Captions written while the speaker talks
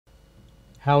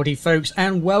Howdy folks,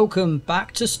 and welcome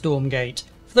back to Stormgate.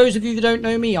 For those of you that don't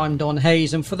know me, I'm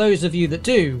donHaize, and for those of you that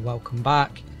do, welcome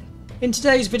back. In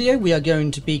today's video we are going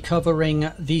to be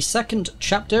covering the second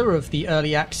chapter of the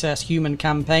early access human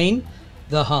campaign,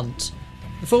 The Hunt.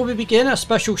 Before we begin, a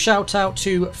special shout out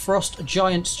to Frost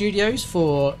Giant Studios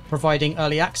for providing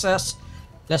early access.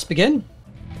 Let's begin.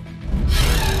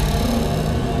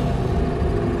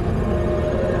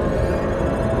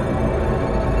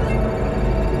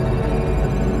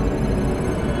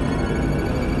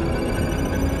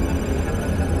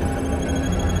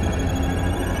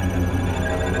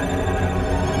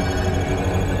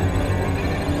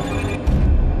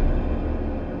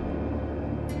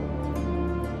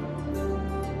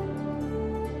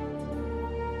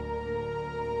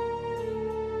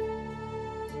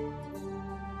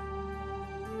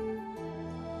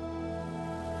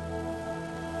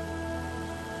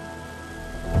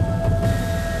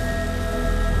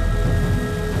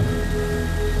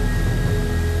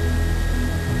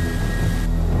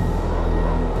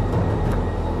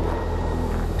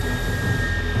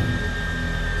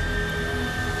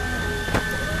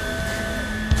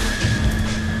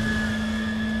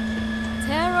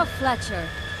 Fletcher,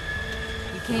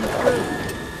 you came through.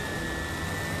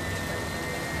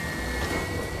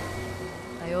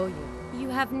 I owe you. You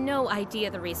have no idea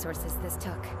the resources this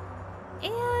took.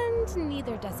 And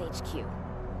neither does HQ.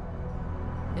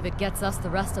 If it gets us the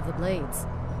rest of the blades,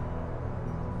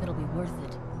 it'll be worth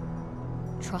it.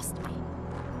 Trust me.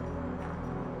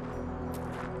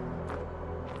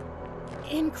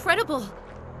 Incredible!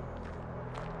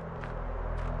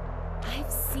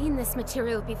 I've seen this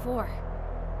material before.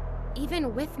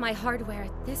 Even with my hardware,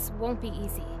 this won't be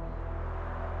easy.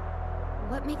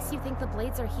 What makes you think the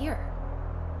blades are here?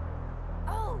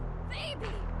 Oh,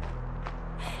 baby!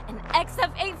 An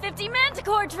XF-850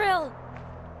 Manticore drill!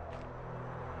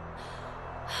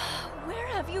 Where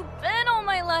have you been all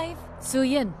my life?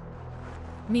 Suyin,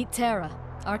 meet Tara,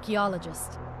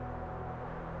 archaeologist.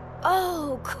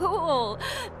 Oh, cool!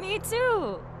 Me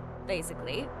too!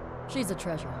 Basically. She's a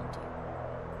treasure hunter.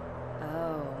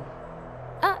 Oh.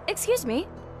 Excuse me.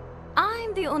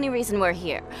 I'm the only reason we're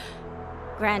here.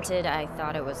 Granted, I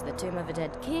thought it was the tomb of a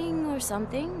dead king or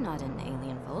something, not an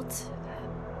alien vault.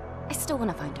 I still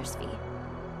want to find her fee.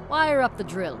 Wire up the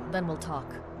drill, then we'll talk.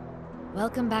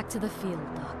 Welcome back to the field,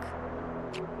 Doc.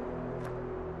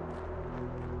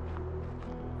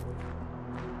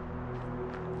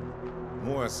 The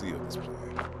more I see of this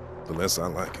plan, the less I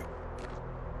like it.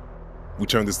 We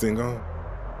turn this thing on,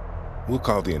 we'll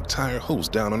call the entire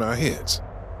host down on our heads.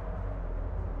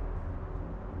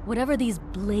 Whatever these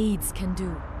blades can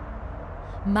do,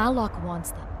 Malok wants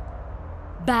them.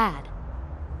 Bad.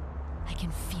 I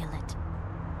can feel it.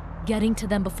 Getting to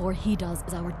them before he does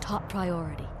is our top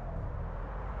priority.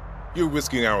 You're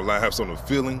risking our lives on a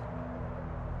feeling?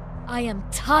 I am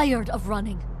tired of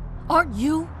running. Aren't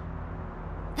you?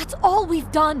 That's all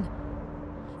we've done.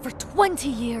 For 20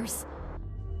 years.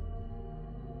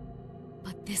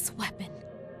 But this weapon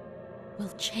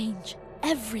will change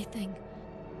everything.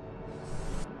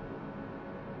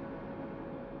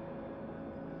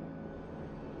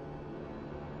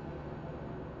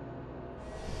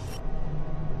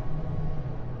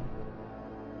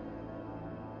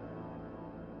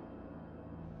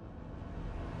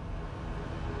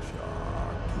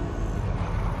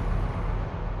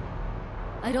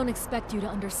 I don't expect you to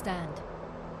understand.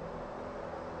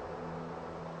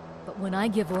 But when I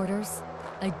give orders,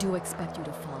 I do expect you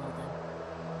to follow them.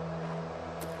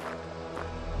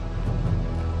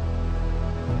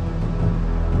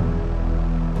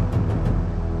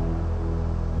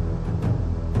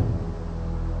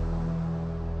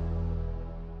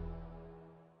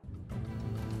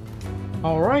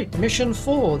 Alright, Mission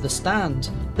 4, The Stand.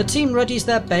 The team readies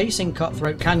their base in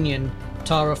Cutthroat Canyon.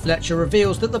 Tara Fletcher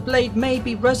reveals that the blade may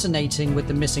be resonating with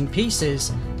the missing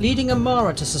pieces, leading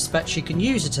Amara to suspect she can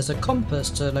use it as a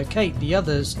compass to locate the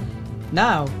others.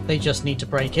 Now, they just need to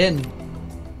break in.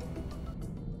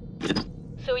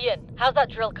 Suyin, how's that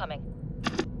drill coming?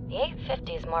 The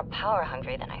 850 is more power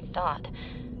hungry than I thought.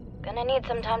 Gonna need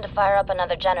some time to fire up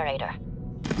another generator.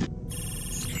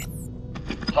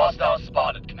 Hostiles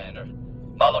spotted, Commander.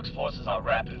 Malok's forces are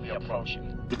rapidly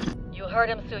approaching. You heard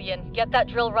him, Suyin. Get that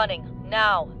drill running.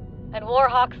 Now. And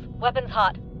Warhawks, weapons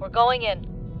hot. We're going in.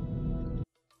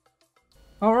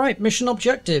 Alright, mission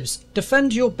objectives.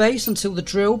 Defend your base until the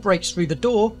drill breaks through the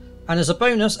door, and as a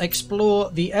bonus,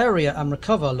 explore the area and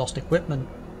recover lost equipment.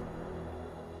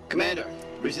 Commander,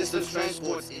 resistance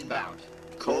transports inbound.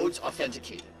 Codes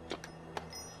authenticated.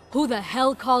 Who the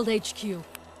hell called HQ?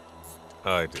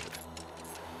 I did.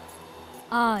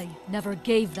 I never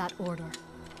gave that order.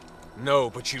 No,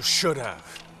 but you should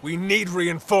have. We need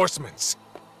reinforcements.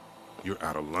 You're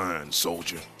out of line,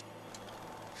 soldier.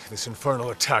 This infernal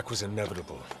attack was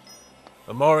inevitable.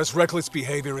 Amara's reckless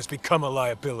behavior has become a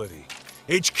liability.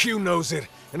 HQ knows it,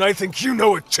 and I think you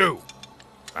know it too.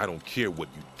 I don't care what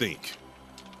you think.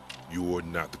 You're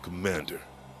not the commander.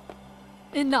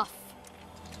 Enough.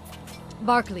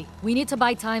 Barkley, we need to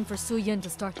buy time for Su-Yin to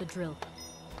start the drill.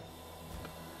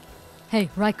 Hey,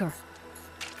 Riker.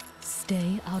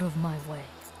 Stay out of my way.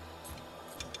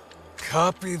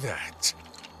 Copy that.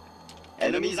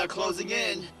 Enemies are closing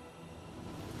in.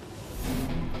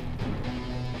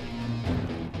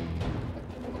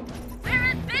 We're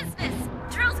in business!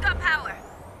 Drill's got power.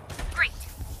 Great.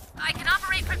 I can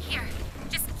operate from here.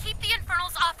 Just keep the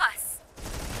infernals off us.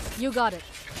 You got it.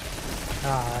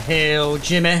 Ah, hell,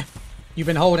 Jimmy. You've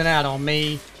been holding out on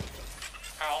me.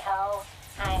 Hi-ho,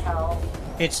 hi-ho.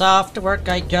 It's after work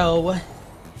I go.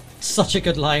 Such a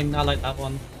good line. I like that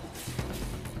one.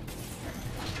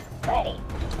 Ready.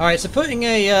 Alright, so putting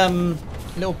a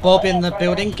little bob in the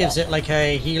building gives it like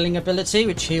a healing ability,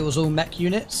 which heals all mech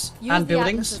units Use and the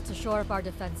buildings. Atlases to shore up our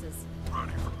defenses.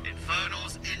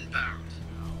 Infernals inbound.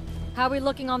 How are we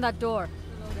looking on that door?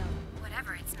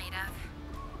 Whatever it's made of,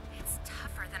 it's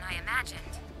tougher than I imagined.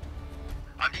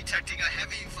 I'm detecting a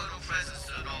heavy infernal presence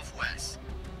to the northwest.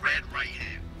 Red right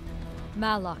here.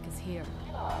 Malok is here.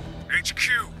 HQ,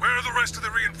 where are the rest of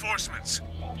the reinforcements?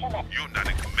 You're not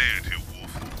in command here,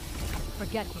 Wolf.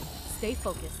 Forget him. Stay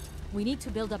focused. We need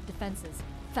to build up defenses.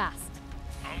 Fast.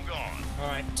 I'm gone.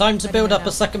 Alright, time to build up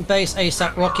a second base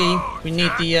ASAP, Rocky. We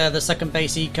need the second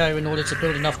base eco in order to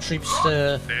build enough troops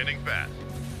to Standing back.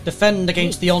 defend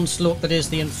against the onslaught that is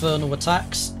the infernal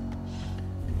attacks.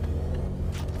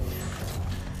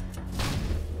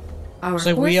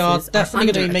 So we are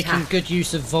definitely going to be making good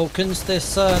use of Vulcans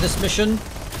this mission.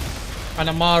 And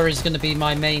Amara is going to be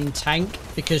my main tank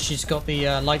because she's got the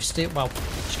lifesteal. Well,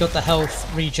 she's got the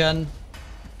health regen.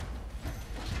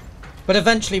 But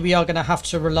eventually we are going to have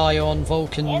to rely on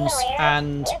Vulcans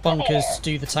and bunkers to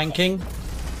do the tanking.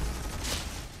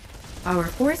 Our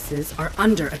forces are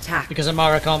under attack. Because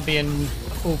Amara can't be in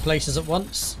all places at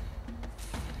once.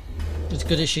 As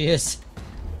good as she is.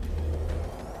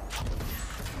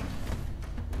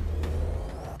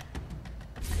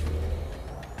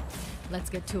 Let's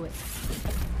get to it.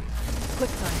 Quick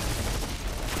time.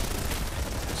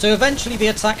 So eventually the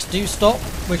attacks do stop,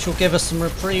 which will give us some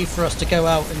reprieve for us to go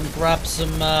out and grab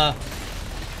some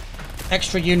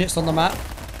extra units on the map,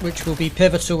 which will be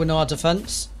pivotal in our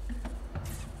defense.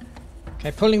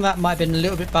 Okay, pulling that might have been a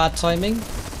little bit bad timing.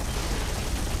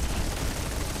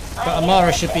 But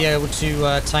Amara should be able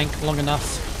to tank long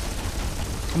enough.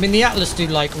 I mean, the Atlas do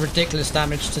like ridiculous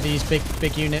damage to these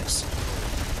big units.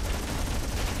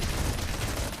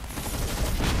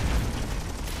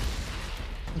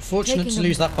 Unfortunate to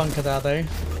lose that bunker there, though.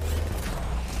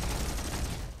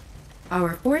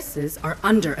 Our forces are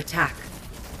under attack.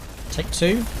 Take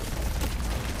two.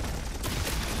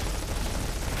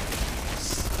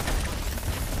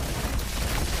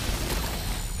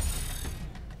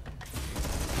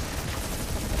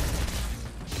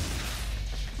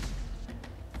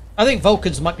 I think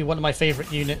Vulcans might be one of my favourite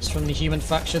units from the human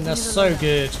faction. They're so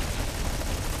good.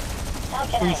 How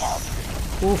can I help?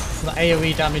 Oof, the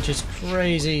AoE damage is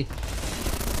crazy.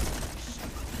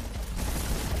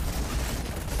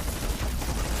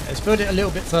 Let's build it a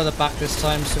little bit further back this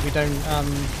time so we don't,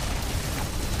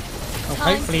 well,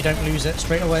 hopefully don't lose it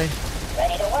straight away.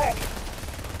 Ready to work.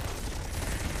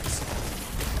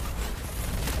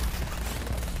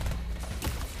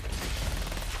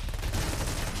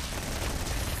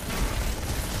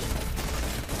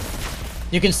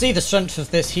 You can see the strength of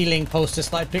this healing poultice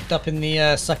that I picked up in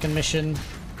the second mission.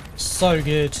 So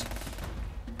good.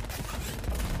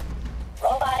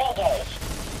 Robot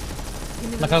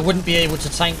engaged. Like, I wouldn't be able to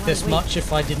tank this much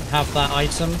if I didn't have that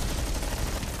item.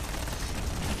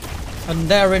 And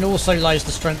therein also lies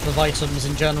the strength of items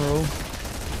in general.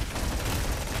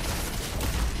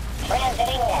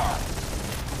 Transiting now.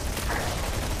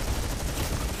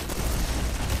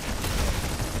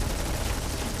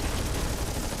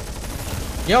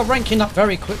 Yeah, ranking up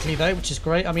very quickly though, which is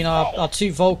great. I mean, our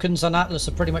two Vulcans and Atlas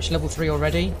are pretty much level 3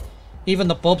 already. Even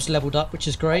the Bob's leveled up, which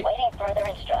is great. Waiting further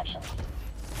instructions.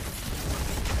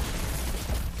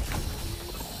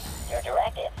 Your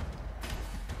directive.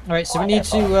 Alright, so we need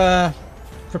to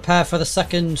prepare for the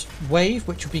second wave,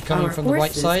 which will be coming Our from the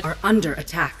right forces side. are under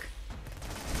attack.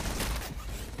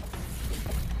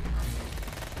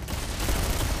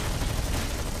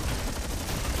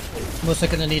 I'm also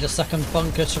going to need a second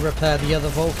bunker to repair the other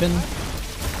Vulcan.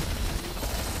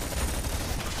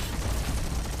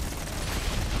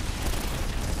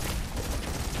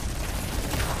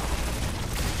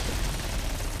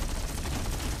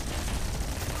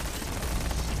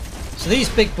 So these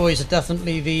big boys are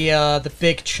definitely the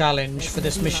big challenge for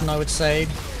this mission, I would say.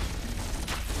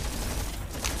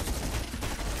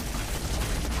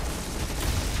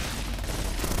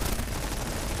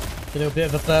 A little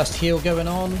bit of a burst heal going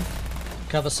on.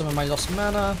 Cover some of my lost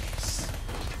mana.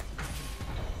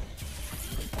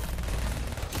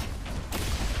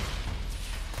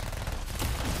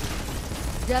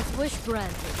 Death wish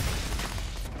granted.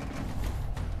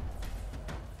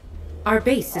 Our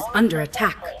base is under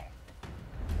attack.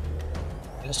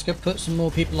 Let's go put some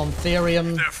more people on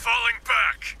Therium. They're falling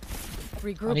back.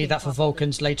 I need that for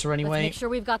Vulcans later anyway. Let's make sure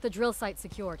we've got the drill site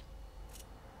secured.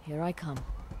 Here I come.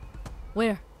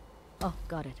 Where? Oh,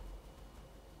 got it.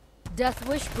 Death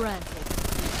wish granted.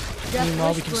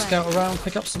 Meanwhile, we can scout around,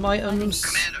 pick up some items.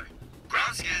 Commander,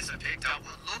 ground scans have picked up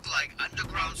what look like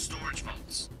underground storage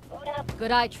vaults.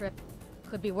 Good eye, Trip.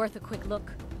 Could be worth a quick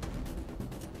look.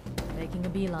 Making a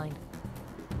beeline.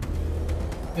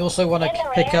 You also want to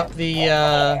pick up the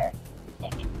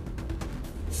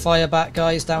firebat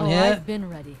guys down here, I've been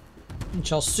ready.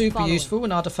 which are super useful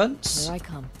in our defense. Here I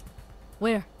come.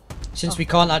 Where? Since we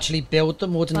can't actually build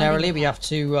them ordinarily, we have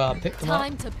to pick them up.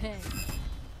 Time to pay.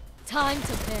 Time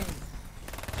to pay.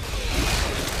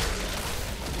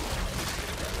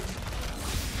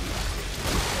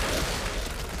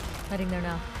 Heading there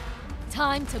now.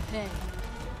 Time to pay.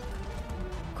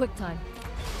 Quick time.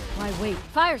 Why wait?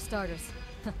 Fire starters.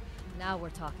 Now we're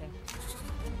talking.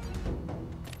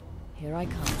 Here I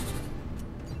come.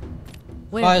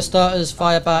 Where? Fire starters,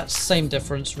 firebats, same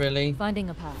difference really. Finding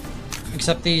a path.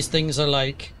 Except these things are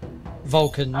like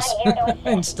Vulcans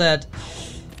instead.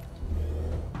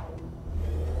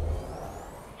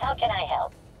 How can I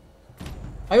help?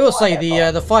 I will say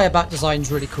the firebat design's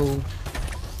really cool.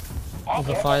 Of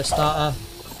a fire starter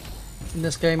in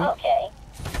this game. Okay.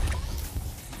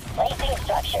 Placing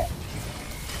structure.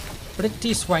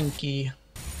 Pretty swanky.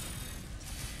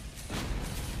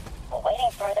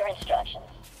 Awaiting further instructions.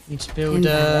 Need to build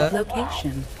Invalid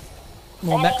location.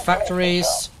 more mech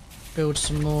factories. Build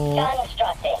some more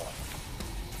Constructing.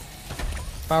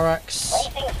 barracks.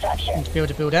 Placing structure. Need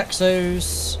to build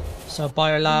exos. So a Give me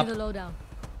biolab. the lowdown.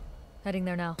 Heading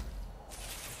there now.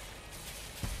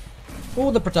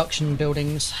 All the production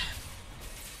buildings.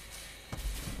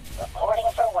 Reporting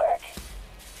for work.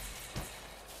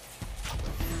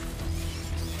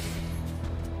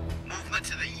 Movement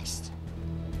to the east.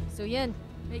 So Yin,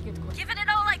 make it quick. Giving it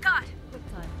all I got.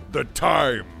 Quick time. The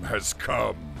time has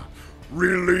come.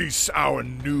 Release our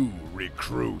new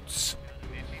recruits.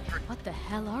 What the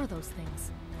hell are those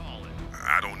things?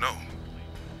 I don't know.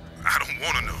 I don't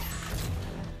want to know.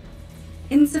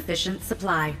 Insufficient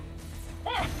supply.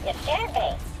 You scared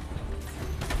me.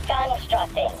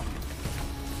 Constructing.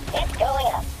 It's going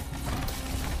up.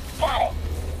 Got it.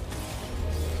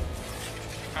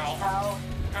 Hi-ho.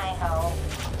 Hi-ho.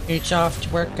 Each off to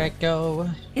work I go.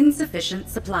 Insufficient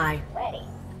supply. Ready.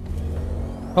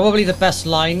 Probably the best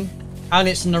line. And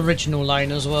it's an original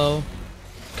line as well.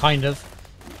 Kind of.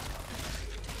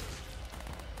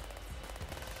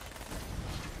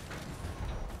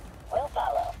 We'll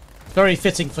follow. Very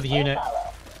fitting for the unit. Follow.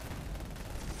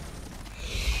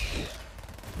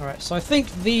 Alright, so I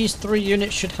think these 3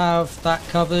 units should have that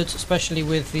covered, especially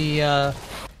with the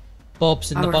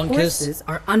bobs in the Our bunkers. forces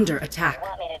are under attack.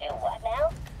 Want me to do what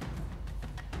now?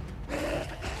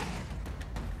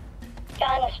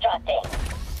 Constructing.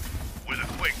 With a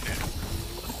quickness.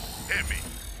 Hit me.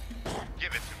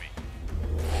 Give it to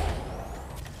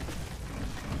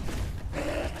me.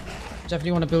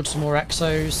 Definitely want to build some more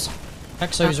exos.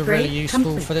 Exos are really Upgrade useful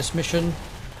complete. for this mission.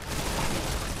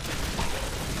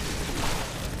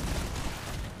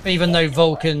 Even though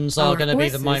Vulcans are Our going to be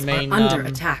my forces main are under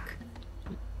attack.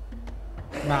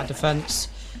 map defense.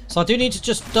 So I do need to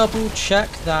just double check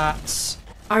that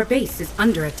Our base is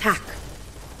under attack.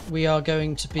 we are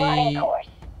going to Flying be course.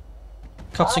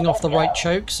 cutting off the right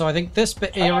choke. So I think this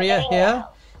bit area here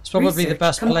is probably the Research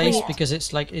best place complete. because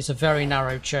it's a very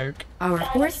narrow choke. Our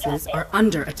forces are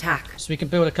under attack. So we can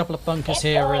build a couple of bunkers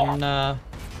here and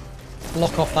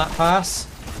block off that pass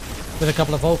with a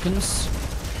couple of Vulcans.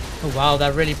 Oh wow,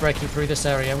 they're really breaking through this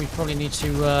area. We probably need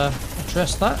to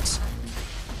address that.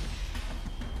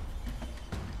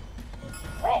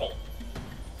 Ready.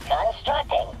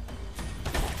 Constructing.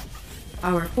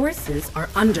 Our forces are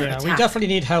under Yeah, attack. we definitely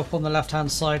need help on the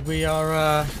left-hand side. We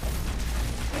are...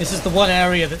 this is the one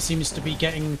area that seems to be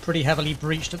getting pretty heavily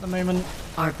breached at the moment.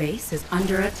 Our base is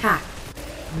under attack.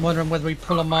 I'm wondering whether we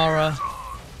pull a Mara.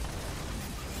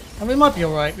 And we might be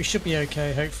alright. We should be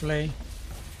okay, hopefully.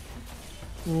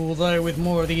 Although with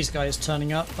more of these guys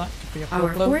turning up, that could be a Our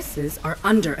problem. forces are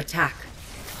under attack.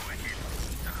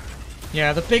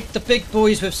 Yeah, the big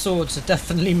boys with swords are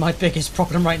definitely my biggest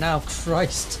problem right now.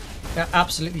 Christ. They're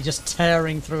absolutely just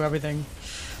tearing through everything.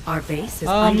 Our base is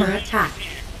under attack.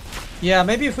 Yeah,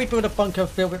 maybe if we build a bunker a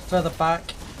little bit further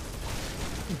back.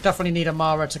 We definitely need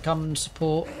Amara to come and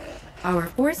support. Our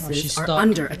forces are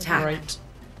under attack. Great.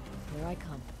 Here I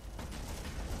come.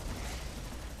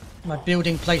 My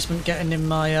building placement getting in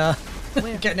my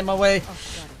getting in my way. Oh, got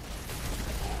it.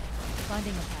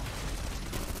 Finding a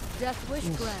path. Death wish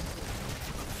granted.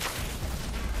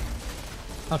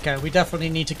 Okay, we definitely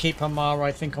need to keep Amara,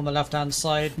 I think, on the left-hand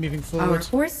side moving forward. Our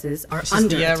forces are this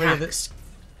under is the area attack. that's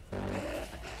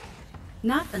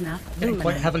Not enough getting luminite.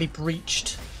 quite heavily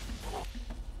breached.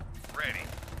 Ready.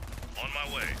 On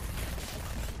my way.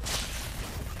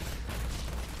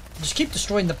 Just keep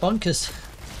destroying the bunkers.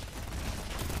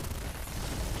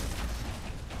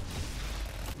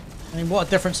 I mean, what a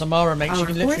difference Amara makes. You Our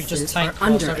can literally forces just tank are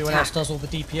whilst under everyone attack. else does all the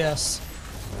DPS.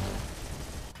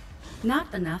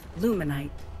 Not enough luminite.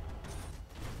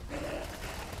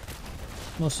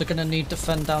 I'm also going to need to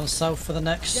defend down south for the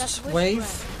next Death wish wave.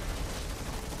 granted.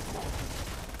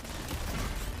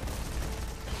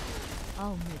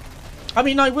 I'll move. I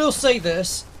mean, I will say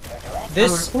this. Our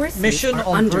This forces mission are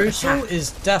on under Brutal attack.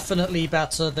 is definitely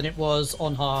better than it was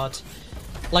on Hard.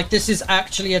 Like, this is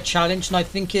actually a challenge, and I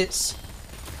think it's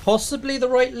possibly the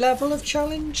right level of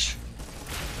challenge.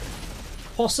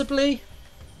 Possibly.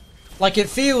 Like, it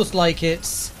feels like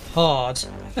it's hard.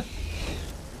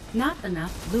 Not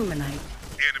enough luminite.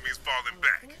 Enemies falling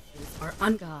back.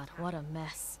 Are God, what a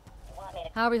mess.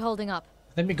 How are we holding up?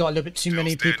 I think we got a little bit too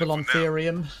many standing people on for now.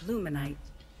 Therium. luminite.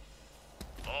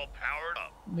 All powered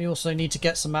up. We also need to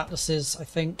get some atlases, I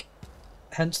think.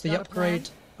 Hence the Got a upgrade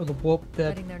of the warp, the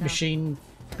Heading there now. machine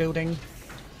building.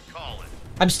 Call it.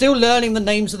 I'm still learning the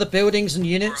names of the buildings and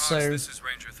units, so This is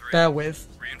Ranger 3. bear with.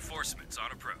 Reinforcements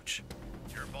on approach.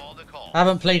 Your ball to call. I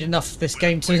haven't played enough of this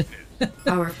game to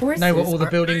Our forces know what all the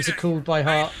are buildings are called by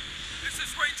heart This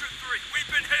is Ranger 3. We've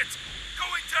been hit.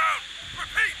 Going down.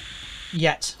 Repeat.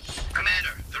 yet.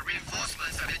 Commander, the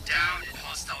reinforcements have been down in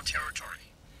hostile territory.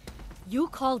 You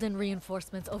called in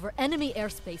reinforcements over enemy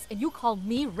airspace, and you call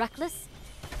me reckless?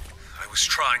 I was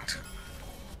trying to.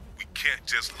 We can't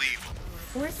just leave them.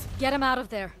 force. Get him out of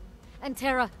there. And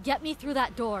Tara, get me through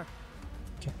that door.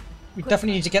 We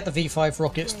definitely need to get the V5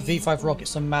 rockets. The V5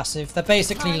 rockets are massive. They're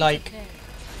basically like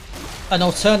an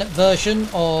alternate version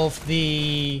of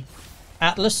the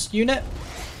Atlas unit.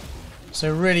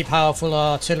 So really powerful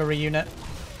artillery unit.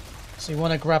 So you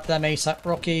want to grab them ASAP,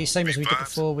 Rocky, same as we did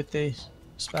before with the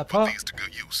spare Put part. these to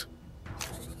good use.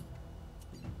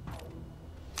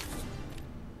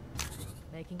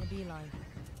 Making a beeline.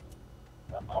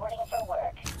 Reporting for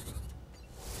work.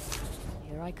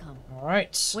 Here I come.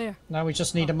 Alright. Where? Now we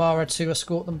just need Amara to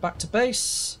escort them back to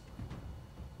base.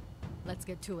 Let's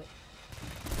get to it.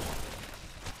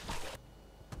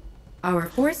 Our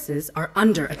forces are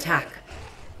under attack.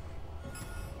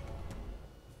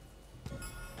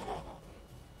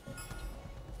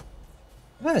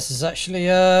 Well, this is actually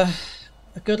a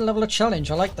good level of challenge.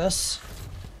 I like this.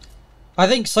 I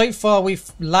think so far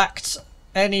we've lacked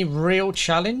any real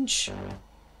challenge.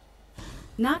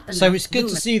 Not enough So it's good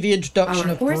to luminite. see the introduction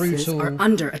Our of forces are Brutal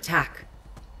under attack.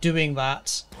 doing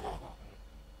that.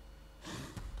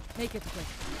 Make it quick.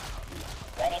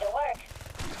 Ready to work.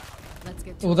 Let's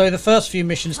get to Although the first few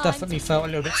missions Time definitely to felt a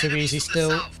little bit too easy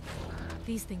still. it.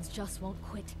 These things just won't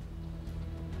quit.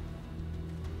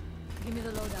 Give me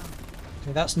the lowdown.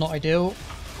 Okay, that's not ideal.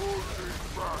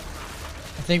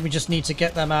 I think we just need to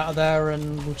get them out of there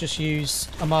and we'll just use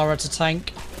Amara to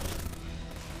tank.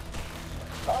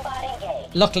 Robot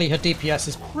engaged. Luckily her DPS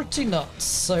is pretty nuts,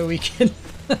 so we can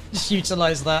just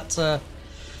utilise that to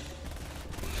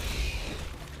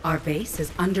Our base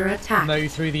is under attack. mow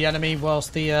through the enemy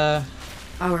whilst the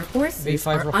Our forces V5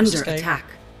 are rockets under escape. attack.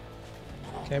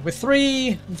 Okay, with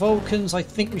 3 Vulcans I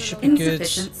think we should be good.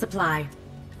 Insufficient supply.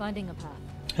 Finding a path.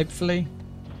 Hopefully.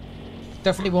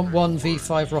 Definitely want 1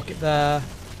 V5 rocket there.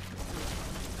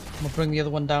 We'll bring the other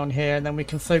one down here and then we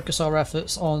can focus our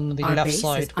efforts on the Our left base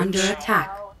side, is under which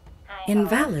attack.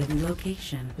 Invalid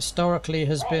location. historically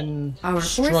has been Our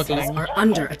forces struggling. are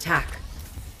under attack.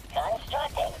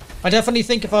 Constructing. I definitely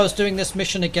think if I was doing this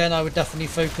mission again, I would definitely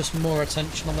focus more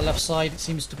attention on the left side. It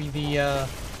seems to be the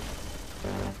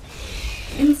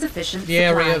Insufficient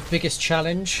area supply. of biggest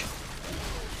challenge.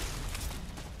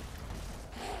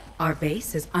 Our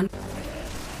base is not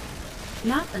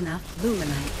enough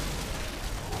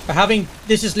luminite. But having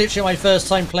this is literally my first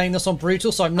time playing this on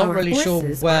Brutal, so I'm not Our really sure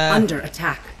forces are where under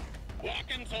attack.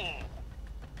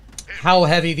 how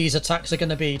heavy these attacks are going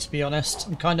to be. To be honest,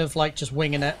 I'm kind of like just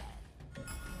winging it.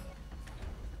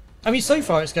 I mean, so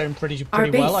far it's going pretty Our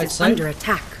base well, I'd is say. under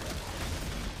attack.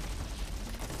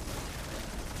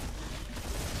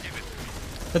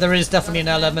 But there is definitely an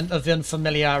element of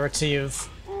unfamiliarity of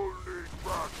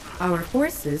Our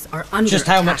forces are under just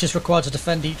attack. how much is required to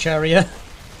defend each area.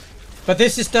 But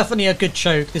this is definitely a good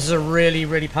choke. This is a really,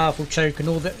 really powerful choke, and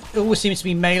it always seems to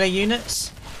be melee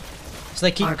units, so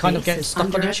they keep Our kind of base getting is stuck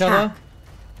on under each attack. other.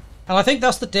 And I think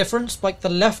that's the difference. Like, the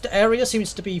left area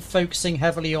seems to be focusing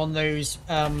heavily on those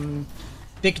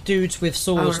big dudes with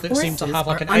swords Our that seem to forces have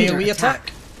like an are under AoE attack.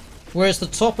 attack, whereas the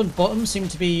top and bottom seem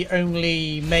to be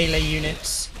only melee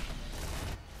units,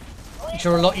 which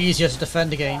are a lot easier to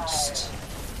defend against.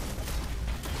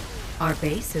 Our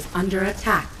base is under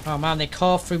attack. Oh man, they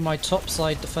carved through my top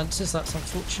side defences. That's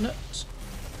unfortunate.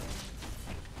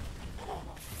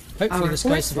 Hopefully Our this guy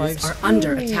forces survives. are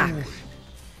under attack.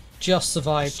 Just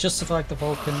survived the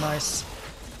Vulcan, nice.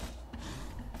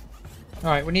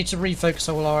 Alright, we need to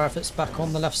refocus all our efforts back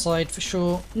on the left side for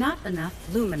sure. Not enough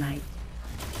luminite.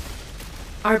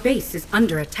 Our base is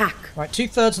under attack. Right,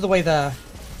 2/3 of the way there.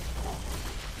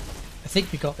 I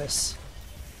think we got this.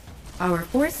 Our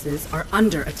forces are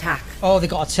under attack. Oh, they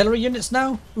got artillery units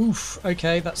now? Oof,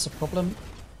 okay, that's a problem.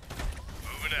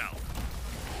 Moving out.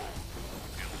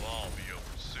 It'll all be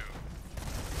over soon.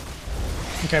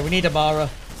 Okay, we need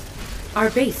Amara. Our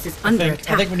base is under I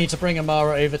attack. think we need to bring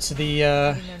Amara over to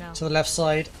the left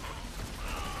side.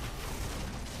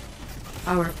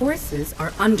 Our forces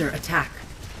are under attack.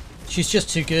 She's just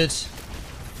too good.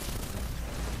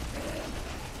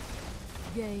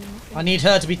 I need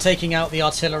her to be taking out the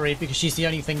artillery because she's the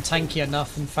only thing tanky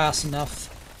enough and fast enough.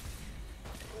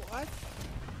 What?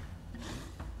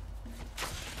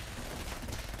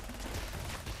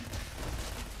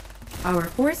 Our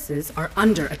forces are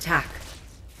under attack.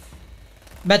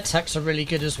 Medtechs are really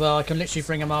good as well. I can literally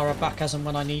bring Amara back as and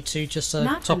when I need to, just to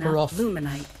Not top her enough off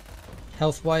luminite.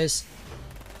 health-wise.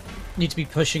 Need to be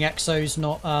pushing Exos,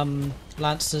 not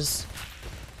Lancers.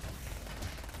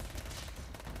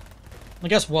 I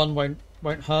guess one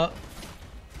won't hurt.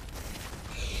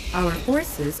 Our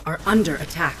forces are under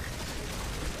attack.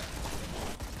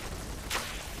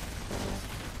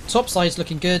 Top side's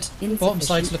looking good. Bottom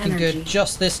side's looking energy. good.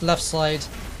 Just this left side.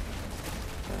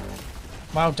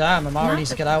 Wow, damn, Amara Not needs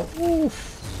to get out.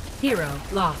 Oof. Hero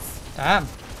lost. Damn.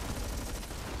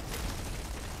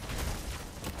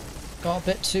 Got a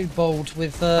bit too bold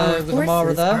with Amara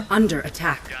forces there. are under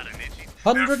attack.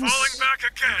 Hundreds. Back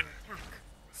again.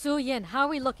 Su Yin, how are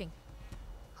we looking?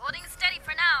 Holding steady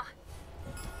for now.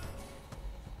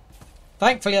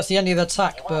 Thankfully, that's the end of the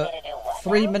attack, but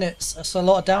 3 minutes. That's a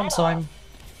lot of downtime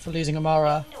for losing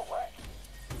Amara.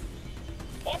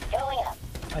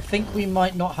 I think we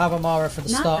might not have Amara for the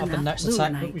Not start of the enough next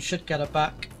attack, but luminite. we should get her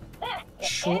back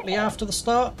shortly after the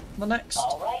start of the next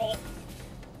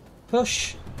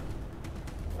push.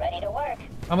 Ready to work.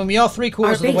 I mean, we are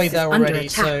 3/4 of the way base there is under already,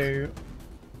 attack. so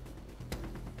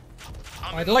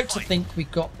I'd like to think we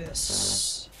got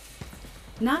this.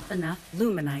 Not enough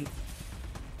luminite.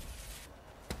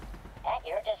 At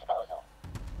your disposal.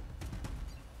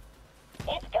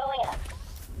 It's going up.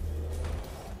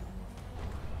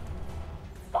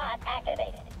 Bot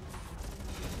activated.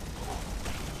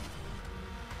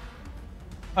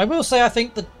 I will say I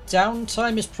think the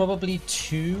downtime is probably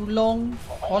too long,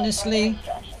 honestly,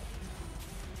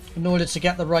 in order to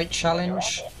get the right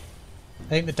challenge. I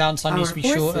think the downtime needs to be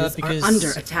shorter forces because are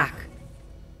under attack.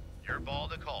 Your ball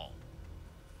to call.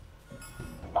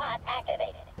 Bot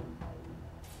activated.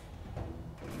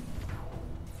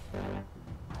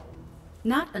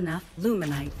 Not enough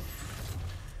luminite.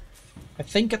 I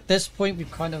think at this point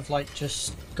we've kind of like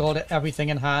just got everything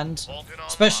in hand,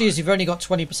 especially as you've only got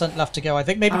 20% left to go. I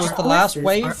think maybe Our just the last forces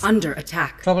wave are under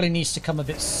attack. probably needs to come a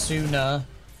bit sooner.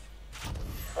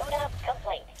 Boot up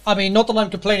complete. I mean, not that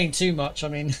I'm complaining too much, I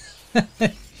mean,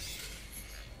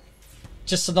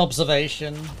 just an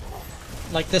observation.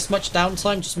 Like, this much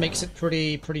downtime just makes it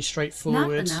pretty Not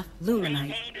straightforward. enough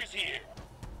luminite.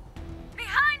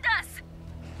 Behind us!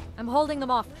 I'm holding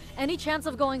them off. Any chance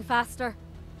of going faster?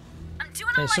 I'm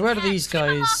doing Okay, all so I where do can. these Keep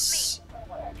 'em off guys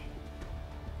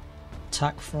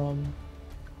attack from?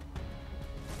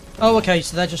 Oh, okay,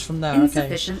 so they're just from there, okay.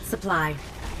 Insufficient supply.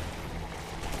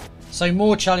 So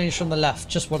more challenge from the left,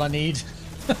 just what I need.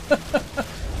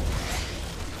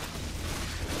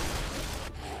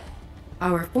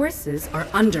 Our forces are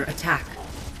under attack.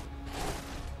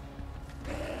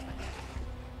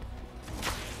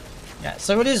 Yeah,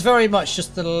 so it is very much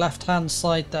just the left-hand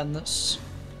side then that's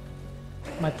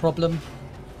my problem.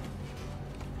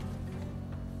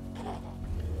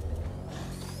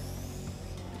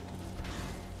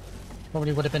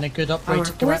 Probably would have been a good upgrade Our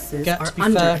to forces get, are to be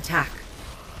under fair. attack.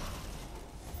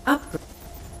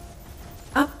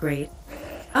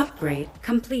 Upgrade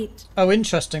complete. Oh,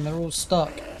 interesting. They're all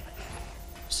stuck. For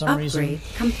some reason. Upgrade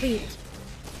complete.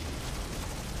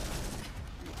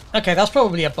 Okay, that's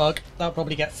probably a bug. That'll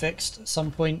probably get fixed at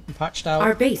some point and patched out.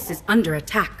 Our base is under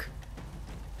attack.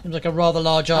 Seems like a rather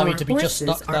large army Our to be just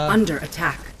forces stuck are there. under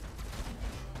attack.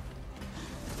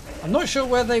 I'm not sure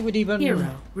where they would even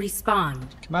Hero respawned.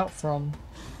 come out from.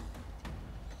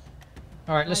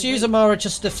 Alright, let's use Amara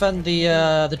just to defend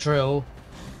the drill.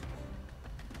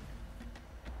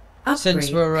 Upgrade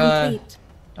Since we're complete.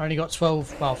 only got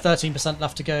 13%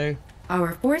 left to go.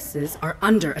 Our forces are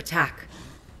under attack.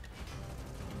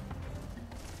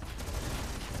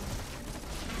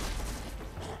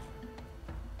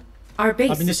 Our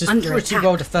base I mean, this is under pretty attack.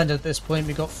 well defended at this point.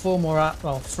 We've got 3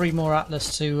 more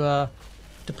Atlas to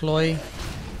deploy.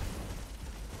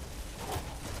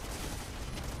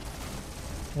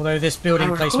 Although this building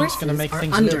Our placement's going to make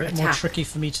forces things are a little under bit more attack. tricky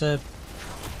for me to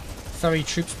ferry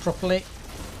troops properly.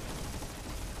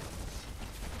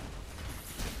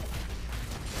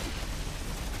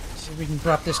 See if we can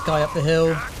grab this guy up the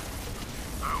hill.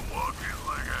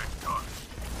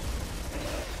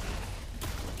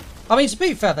 I mean, to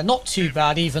be fair, they're not too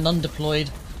bad, even undeployed.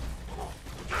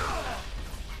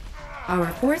 Our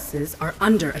forces are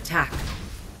under attack.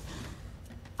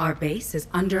 Our base is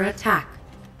under attack.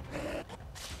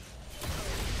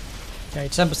 Okay,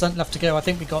 10% left to go. I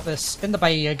think we got this in the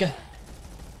bag.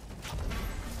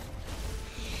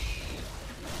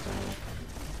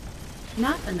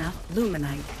 Not enough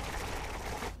luminite.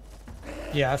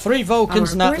 Yeah, 3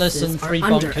 Vulcans, Our an Atlas, forces and are 3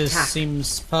 under bunkers attack.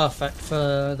 seems perfect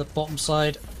for the bottom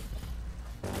side.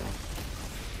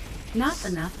 Not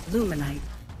enough luminite.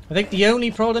 I think the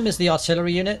only problem is the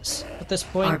artillery units at this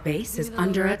point. Our base is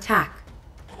under attack.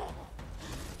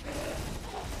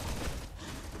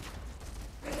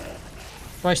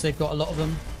 Christ, they've got a lot of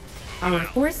them. Our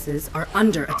forces are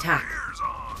under attack.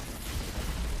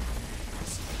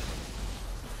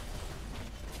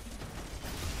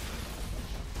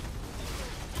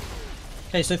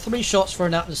 Okay, so 3 shots for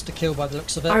an Atlas to kill by the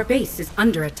looks of it. Our base is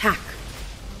under attack.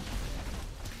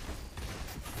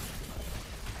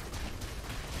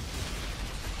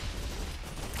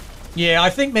 Yeah, I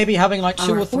think maybe having like 2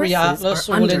 Our or 3 forces Atlas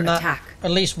are all under in that, attack.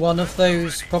 at least one of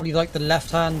those, probably like the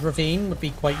left-hand ravine would be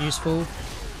quite useful.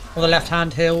 Or the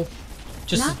left-hand hill,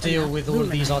 just Not to deal enough with all of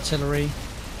these luminite. artillery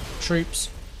troops.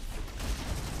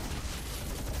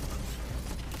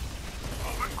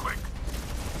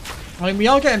 I mean, we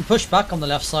are getting pushed back on the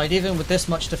left side, even with this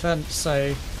much defense,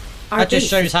 so Our that just base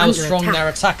shows is how under strong attack. their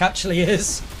attack actually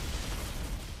is.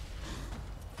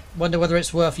 Wonder whether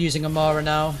it's worth using Amara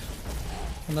now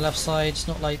on the left side. It's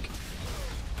not like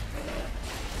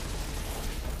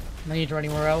I need her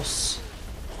anywhere else.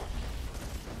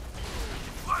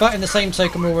 But in the same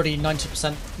token, we're already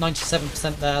 90%,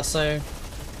 97% there, so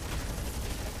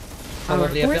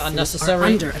probably a bit Our forces are unnecessary.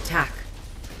 under attack.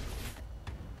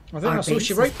 I think Our that's all base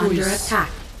she is wrote, under boys. attack.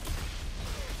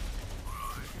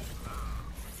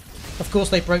 Of course,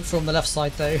 they broke from the left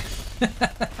side, though.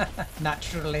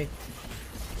 Naturally.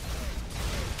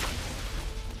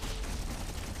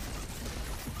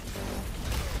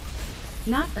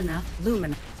 Not enough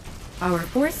luminite. Our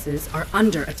forces are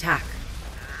under attack.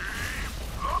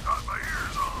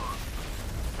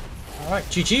 Alright,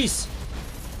 GG's.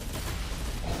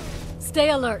 Stay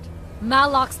alert.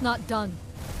 Malok's not done.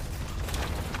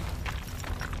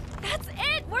 That's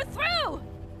it! We're through!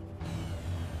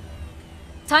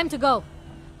 Time to go.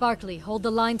 Barkley, hold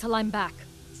the line till I'm back.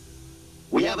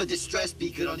 We have a distress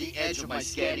beacon on the edge of my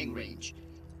scanning range.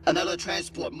 Another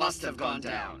transport must have gone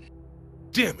down.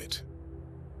 Damn it.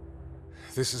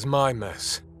 This is my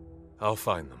mess. I'll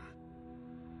find them.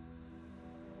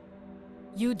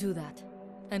 You do that.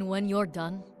 And when you're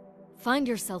done, find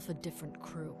yourself a different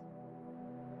crew.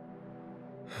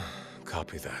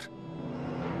 Copy that.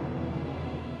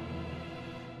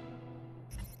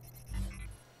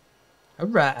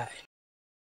 Alright.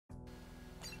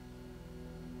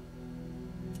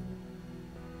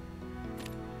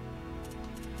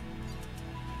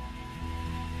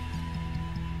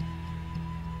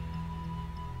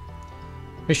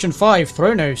 Mission 5,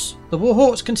 Thronos. The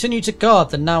Warhawks continue to guard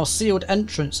the now sealed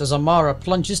entrance as Amara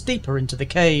plunges deeper into the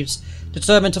caves,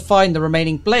 determined to find the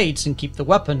remaining blades and keep the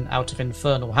weapon out of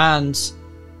infernal hands.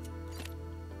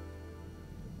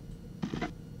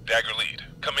 Dagger Lead,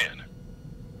 come in.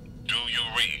 Do you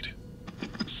read?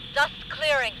 Dust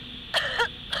clearing.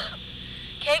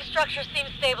 Cave structure seems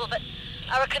stable, but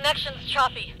our connection's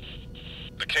choppy.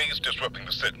 The K is disrupting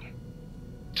the signal.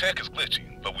 Tech is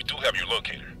glitchy, but we do have your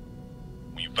locator.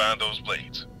 when you find those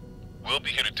blades. We'll be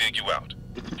here to dig you out.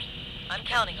 I'm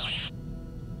counting on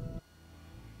you.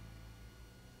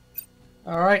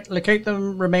 Alright, locate the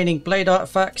remaining blade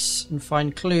artifacts and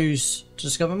find clues to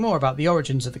discover more about the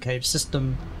origins of the cave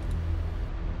system.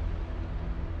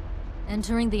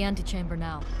 Entering the antechamber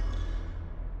now.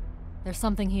 There's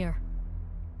something here.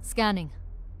 Scanning.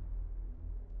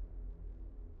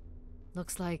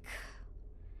 Looks like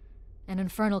an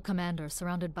infernal commander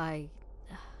surrounded by,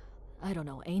 I don't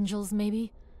know, angels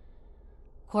maybe?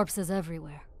 Corpses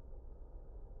everywhere.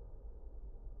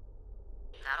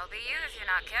 That'll be you if you're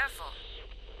not careful.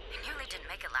 I nearly didn't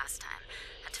make it last time.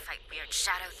 Had to fight weird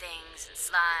shadow things and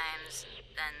slimes.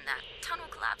 Then that tunnel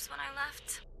collapsed when I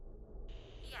left.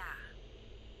 Yeah.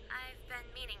 I've been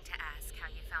meaning to ask how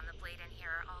you found the blade in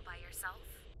here all by yourself.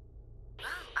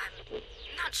 Well, I'm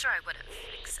not sure I would have,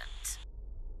 except...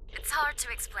 It's hard to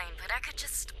explain, but I could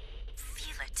just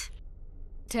feel it.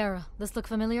 Tara, this look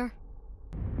familiar?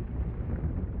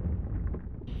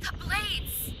 The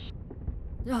blades!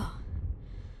 Oh,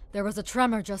 there was a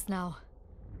tremor just now.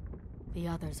 The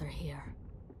others are here.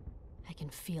 I can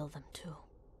feel them too.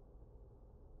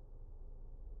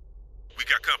 We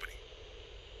got company.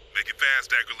 Make it fast,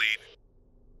 Dagger Lead.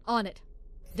 On it.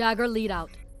 Dagger, lead out.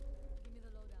 Give me the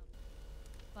lowdown.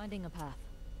 Finding a path.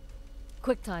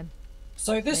 Quick time.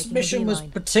 So this Making a mission was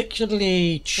beeline.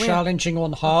 particularly challenging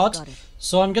on hard, got it.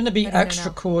 so I'm going to be Heading there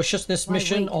extra now. cautious this Why,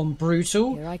 mission wait. on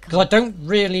brutal, Here I because I don't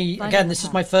really, Finding again the this is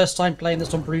path. my first time playing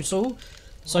this on brutal,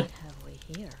 so What have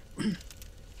we here?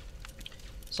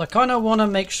 so I kind of want to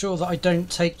make sure that I don't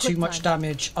take too Quick much time.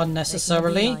 damage Making a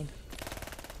unnecessarily. beeline.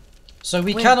 So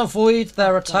we Where? can avoid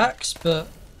their Got it. attacks, but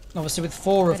obviously with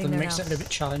 4 of Heading them there makes now. it a little bit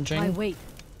challenging. Why wait?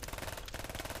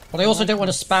 But I also Here I don't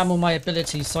want to come. spam all my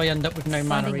abilities, so I end up with no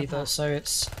mana Finding a either. path. So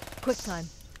it's Quick time.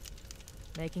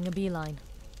 Making a beeline.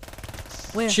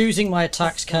 Where? choosing my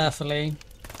attacks carefully,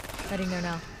 Heading there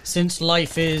now. since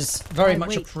life is very Why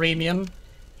much a wait? premium.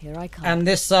 Here I come. And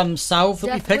this salve that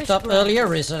we Death picked wish up granted.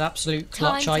 earlier is an absolute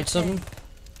clutch Time to item. pay. Not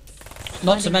to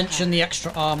Finding a mention path. the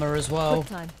extra armor as well, Quick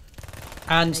time.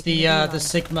 and Making the a the beeline.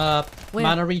 Sigma Where?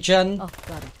 mana regen Oh,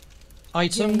 got it.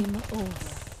 item. Game over.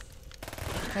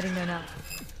 Heading there now.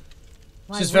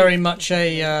 Why This is wait? very much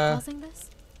a Causing this?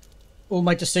 all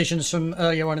my decisions from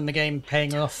earlier on in the game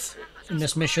paying off in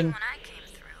this mission. When I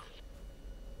came through.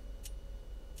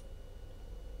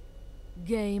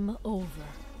 Game over.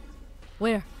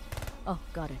 Where? Oh,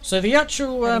 got it. So the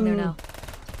actual Heading there now.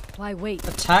 Why wait?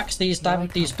 attacks these Here I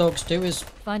these dogs do is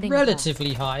Finding a path.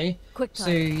 relatively high, Quick so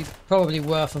time. probably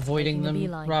worth avoiding Making a them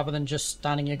beeline. rather than just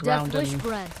standing your ground Death wish and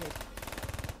granted.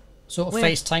 sort of Where?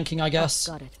 face tanking, I guess.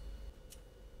 Oh, got it.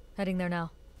 Heading there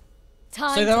now.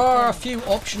 Time So there to are a pay. few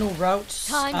optional routes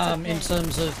Time to in pay.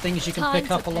 terms of things you can Time pick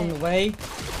to up along pay. the way.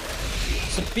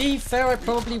 To be fair, I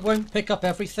probably won't pick up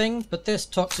everything, but this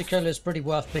Toxicola is pretty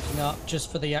worth picking up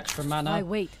just for the extra Why mana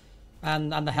wait?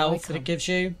 and the Here I health that come. it gives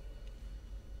you.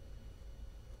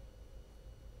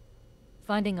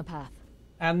 Finding a path.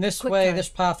 And this Quick way, time. this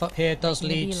path up here does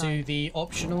Making a lead to beeline. the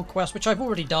optional quest, which I've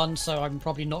already done, so I'm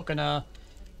probably not gonna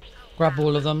grab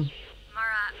all of them. Mara,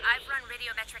 I've run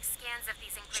radiometric scans of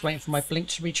these Just waiting for my blink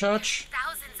to recharge.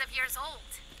 thousands of years old.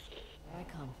 Here I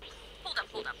come.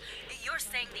 Hold up. You're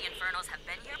saying the Infernals have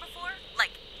been here before?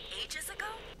 Like, ages ago?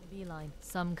 Beeline.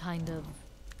 Some kind of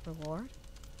reward?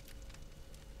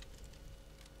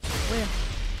 Where?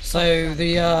 So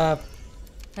the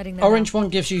Heading there orange now. one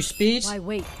gives you speed, Why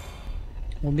wait?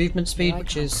 or movement speed, Here I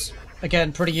which come. is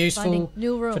again pretty useful Finding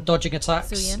new room. for dodging attacks.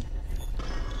 Suyin.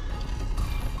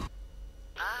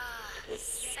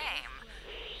 Same.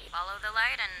 Follow the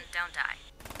light and don't die.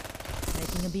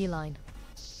 Making a beeline.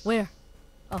 Where?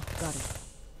 Oh, got it.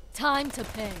 Time to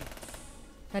pay.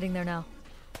 Heading there now.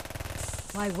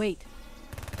 Why wait?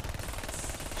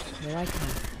 Here I come.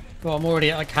 Well, I'm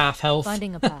already at like half health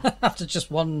Finding a path. after just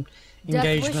one Death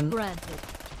wish engagement. granted.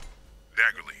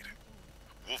 Dagger Lead.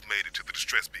 Wolf made it to the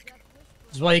distress beacon.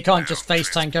 This is why you can't just face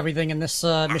tank everything in this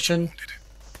mission.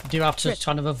 You do have to Trip.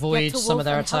 kind of Get avoid to some Wolf of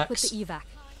their and help with attacks. the evac.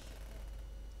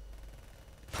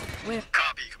 Where?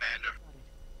 Copy, Commander.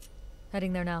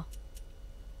 Heading there now.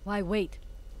 Why wait?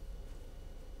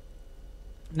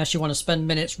 Unless you want to spend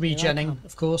minutes I regenning, come.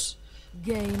 of course.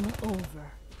 Game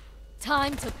over.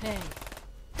 Time to pay.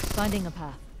 Finding a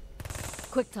path.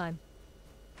 Quick time.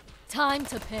 Time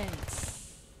to pay.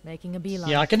 Making a beeline.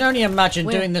 Yeah, I can only imagine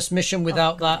Where? doing this mission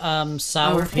without that Our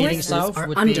salve, healing forces salve, are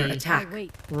would under be attack. Why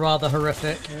wait? rather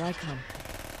horrific. Here I come.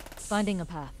 Finding a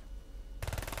path.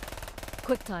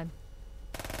 Quick time.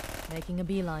 Making a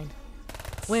beeline.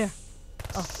 Where?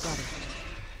 Oh, got it.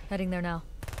 Heading there now.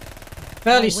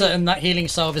 Fairly wait. certain that healing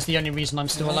salve is the only reason I'm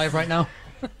still alive right now.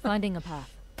 Finding a path.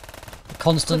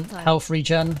 Constant Quick time. health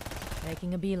regen.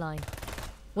 Making a beeline.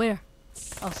 Where?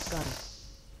 Oh, got it.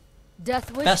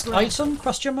 Death wish Best granted. item?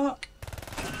 Question mark.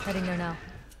 Heading there now.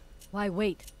 Why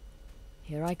wait?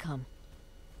 Here I come.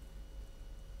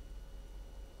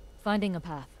 Finding a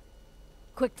path.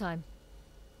 Quick time.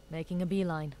 Making a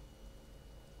beeline.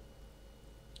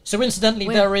 So incidentally,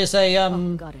 Where? there is a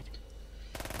Got it.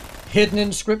 hidden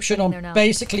inscription Heading there on now.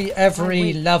 basically every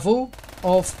wait. level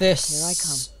of Here I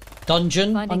this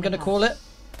dungeon, Finding I'm a going to path. call it.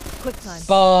 Quick time.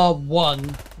 Bar 1,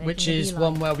 which a is beeline.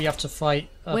 one where we have to fight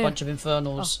a Where? bunch of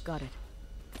infernals. Oh, got it.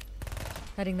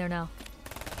 Heading there now.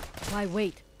 Why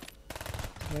wait?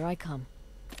 Here I come.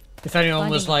 If anyone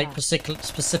was Finding a like path.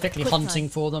 specifically Quick hunting time.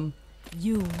 for them.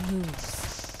 You lose.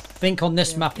 I think on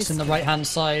this Their map it's in the history. right hand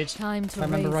side, Time if to I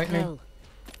remember raise rightly. hell.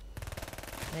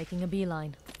 Making a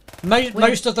beeline.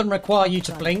 Most of them require you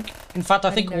to Got it. blink. In fact, I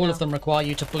Heading think there all now. of them require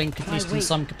you to blink, at Why least in wait?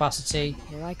 some capacity.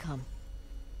 Here I come.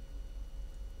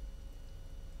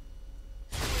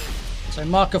 So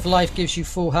Mark of Life gives you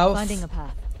full health, Finding a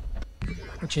path.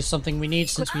 which is something we need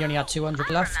since we only had 200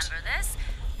 I left. remember this.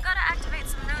 Gotta activate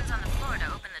some runes on the floor to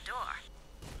open the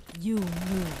door. You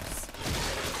lose.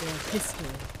 Their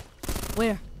history.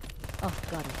 Where? Oh,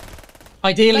 got it.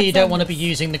 Ideally, you Let's don't end want to be this.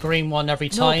 using the green one every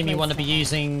No time. You place want to be to hide.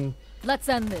 using Let's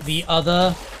end this. the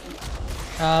other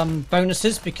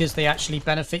bonuses because they actually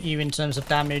benefit you in terms of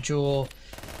damage or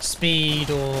speed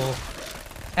or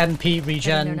MP Heading there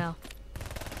regen. now.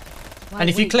 Why And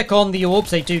if you wait? click on the orbs,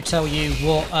 they do tell you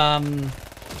what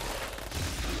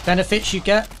benefits you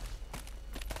get.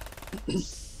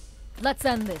 Let's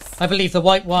end this. I believe the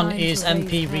white one Time is to raise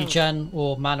MP hell. regen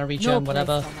or mana No regen, place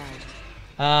whatever. to hide.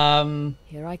 The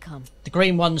Here I come.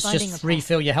 green one's Finding a just path.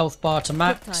 refill your health bar to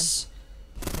max.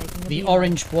 Making a The beeline.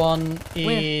 orange one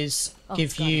Where? is Oh,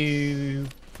 give got it. you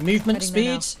movement Heading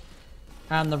there now. speed,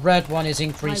 and the red one is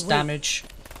increased wait? damage.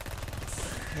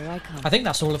 Here I come. I think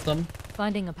that's all of them.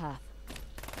 Finding a path.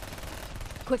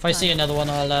 Quick If I see time. another one,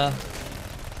 I'll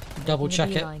double Making a check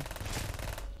it. beeline.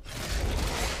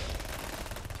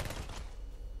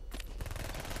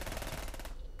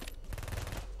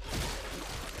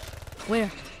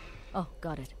 Where? Oh,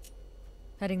 got it.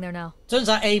 Heading there now. Turns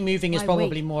out A moving is Why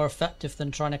probably wait? more effective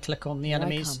than trying to click on the Here I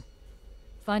enemies. come.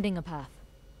 Finding a path.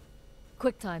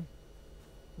 Quick time.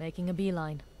 Making a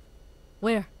beeline.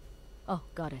 Where? Oh,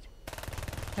 got it.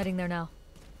 Heading there now.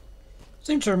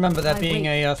 Seem to remember there Why being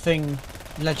wait? a thing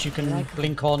ledge you Here I can come.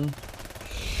 blink on.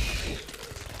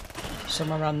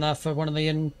 Somewhere around there for one of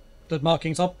the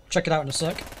markings. I'll check it out in a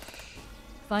sec.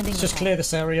 Finding Let's a just path. clear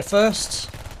this area first.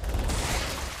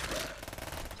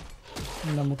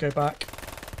 And then we'll go back.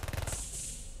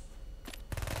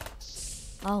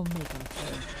 I'll make him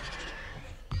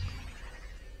pay.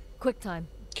 Quick time.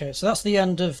 Okay, so that's the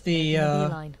end of the Making a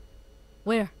beeline.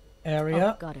 Where?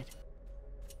 area. Oh, got it.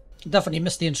 Definitely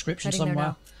missed the inscription Heading there somewhere.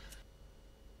 now.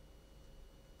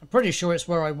 I'm pretty sure it's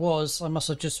where I was. I must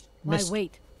have just Why missed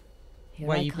wait? Here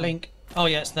where I you come. blink. Oh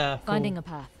yeah, it's there. Cool. Finding a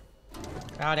path.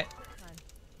 Got it.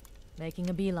 Making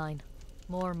a beeline.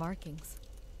 More markings.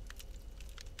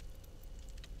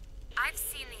 I've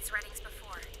seen these writings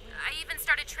before. I even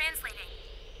started translating.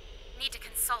 Need to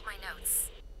consult my notes.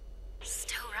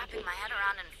 Still wrapping my head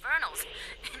around infernals.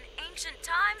 In ancient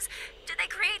times, did they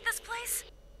create this place?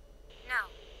 No.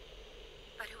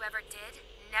 But whoever did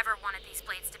never wanted these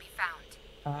blades to be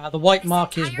found. The white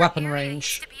mark is Entire weapon area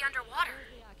range, used to be underwater.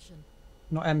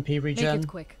 not MP Make regen. it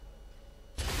quick.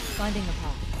 Finding a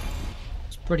path.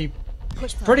 It's pretty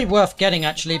Quick time. pretty worth getting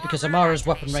actually because Amara's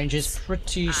weapon range is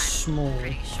pretty small.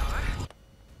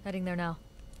 Heading there now.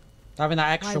 Having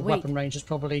that extra Why wait? weapon range is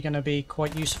probably going to be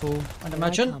quite useful, I'd Here I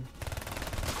imagine. come.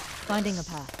 Finding a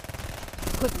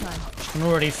path. Quick time. I can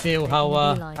already feel Making how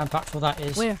a beeline. impactful that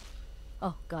is. Where?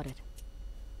 Oh, got it.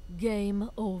 Game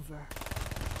over.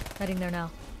 Heading there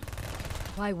now.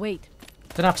 Why wait?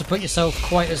 Don't have to put yourself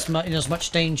quite as much in as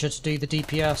much danger to do the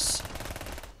DPS.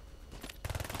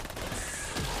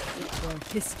 Their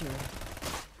history.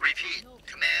 Repeat,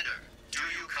 Commander. Do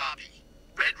you copy?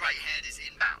 Red right hand is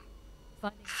inbound.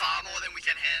 Far more than we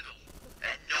can handle.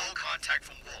 And no contact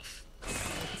from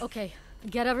Wolf. Okay,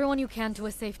 get everyone you can to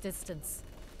a safe distance.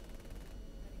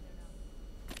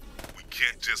 We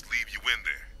can't just leave you in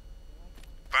there.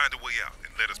 Find a way out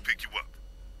and let us pick you up.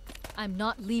 I'm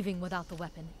not leaving without the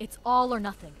weapon. It's all or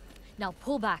nothing. Now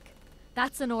pull back.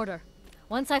 That's an order.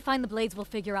 Once I find the blades, we'll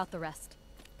figure out the rest.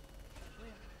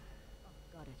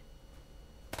 Oh, got it.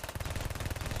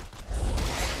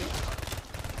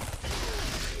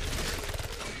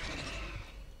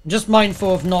 I'm just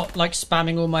mindful of not like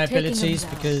spamming all my Taking them abilities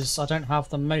down. because I don't have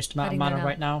the most amount Heading of there mana now.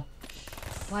 right now.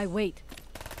 Why wait?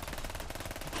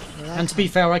 And to be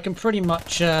fair, I can pretty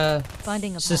much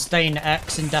sustain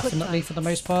X indefinitely for the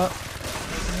most part.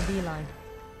 Making a beeline.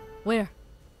 Where?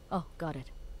 Oh, got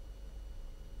it.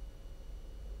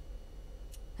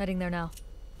 Heading there now.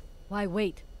 Why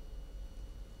wait?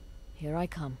 Here I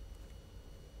come.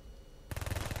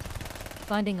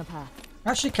 Finding a path.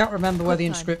 I actually can't remember where the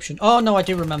inscription... Oh, no, I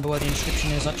do remember where the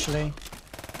inscription is, actually.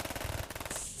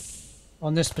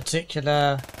 On this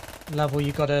particular level,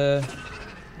 you gotta...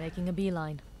 Making a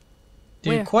beeline.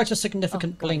 Do Where? quite a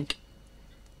significant blink.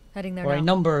 Heading there or now. a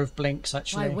number of blinks,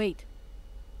 actually. Why wait?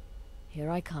 Here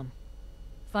I come.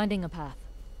 Finding a path.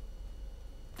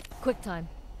 Quick time.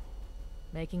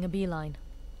 Making a beeline.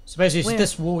 So basically, Where?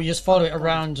 this wall, you just follow it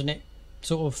around and it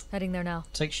sort of... Heading there now.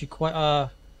 Takes you quite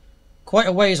a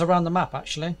ways around the map,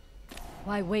 actually.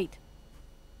 Why wait?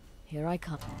 Here I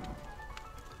come.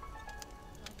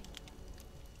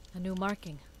 A new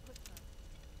marking.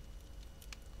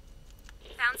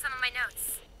 Found some of my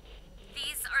notes.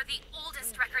 These are the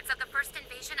oldest records of the first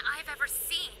invasion I've ever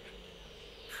seen.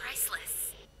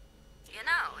 Priceless. You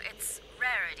know, it's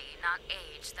rarity, not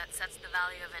age, that sets the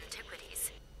value of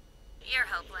antiquities. You're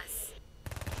hopeless.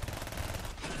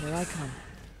 Here I come.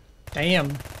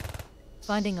 Damn.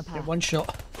 Finding a path. Get one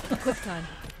shot. Quick time.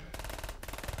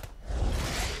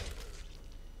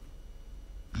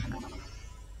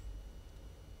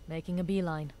 Making a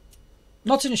beeline.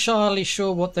 Not entirely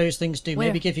sure what those things do. Where?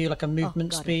 Maybe give you like a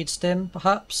movement speed stim,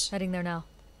 perhaps? Heading there now.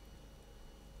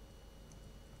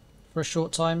 For a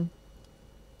short time.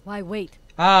 Why wait?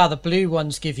 Ah, the blue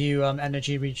ones give you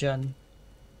energy regen.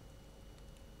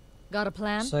 Got a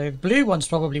plan? So the blue one's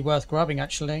probably worth grabbing,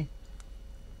 actually.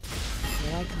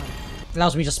 Here I come.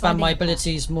 Allows me to spam my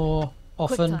abilities more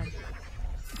often. Quick time.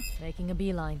 Making a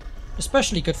beeline.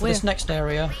 Especially good for this next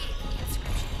area. The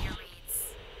inscription here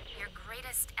reads, "Your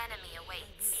greatest enemy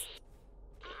awaits."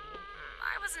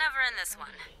 I was never in this one.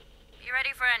 Be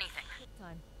ready for anything.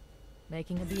 Time.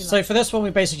 Making a beeline. So for this one, we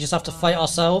basically just have to fight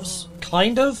ourselves.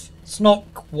 Kind of. It's not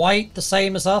quite the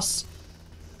same as us.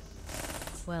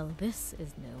 Well, this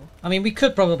is new. I mean, we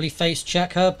could probably face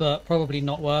check her, but probably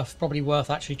not worth. Probably worth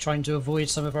actually trying to avoid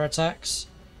some of her attacks.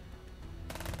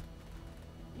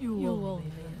 You won't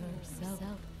yourself.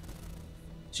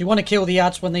 So you want to kill the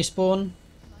ads when they spawn.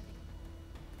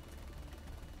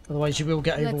 Otherwise you will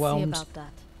get overwhelmed. Let's see about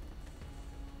that.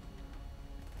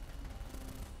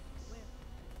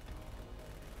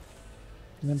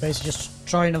 And then basically just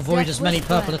try and avoid as many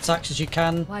purple attacks as you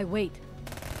can. Why wait?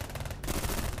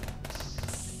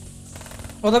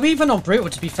 Although even on Brutal,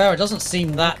 to be fair, it doesn't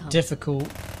seem that difficult.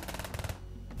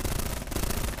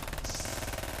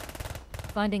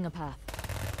 Finding a path.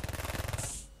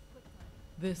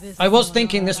 I was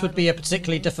thinking this would be a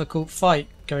particularly difficult fight,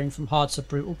 going from hard to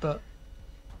brutal, but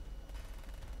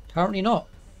apparently not.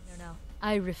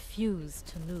 I refuse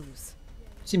to lose.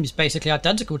 Seems basically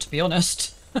identical, to be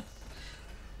honest.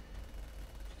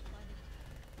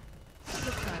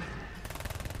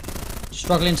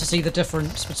 Struggling to see the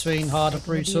difference between hard and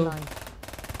brutal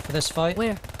for this fight.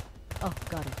 Where? Oh,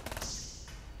 got it.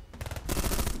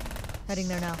 Heading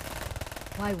there now.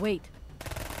 Why wait?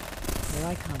 Here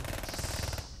I come.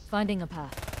 Finding a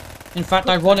path. In fact,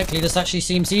 ironically, this actually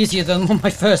seems easier than when I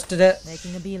first did it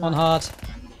Making a beeline. on hard.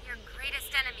 Your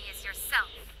greatest enemy is yourself.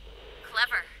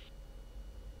 Clever.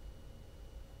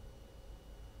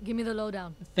 Give me the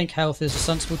lowdown. I think health is a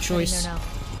sensible choice. Heading there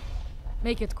now.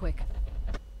 Make it quick.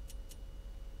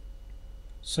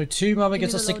 So 2 Mama Give me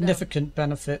gets a the lowdown. significant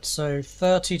benefit, so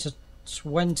 30 to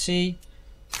 20.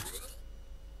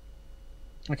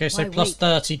 Okay, so Why plus wait?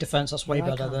 30 defense, that's way Here I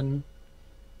better come. than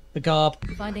the Garb.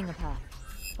 Finding a path.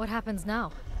 What happens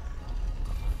now?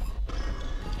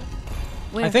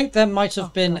 Where? I think there might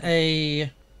have been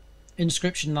a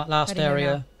inscription in that last Heading there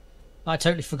area that I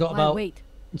totally forgot Why about wait?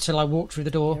 until I walked through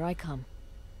the door. Here I come.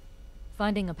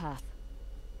 Finding a path.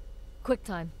 Quick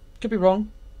time. Could be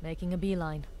wrong, Making a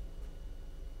beeline.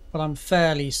 but I'm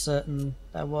fairly certain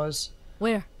there was.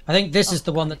 Where? I think this is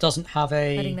the one that doesn't have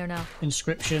Heading a there now.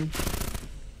 inscription.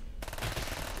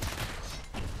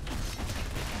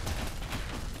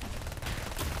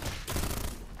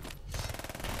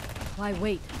 Why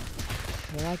wait?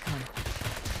 Here I come.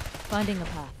 Finding a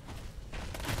path.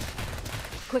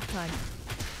 Quick time.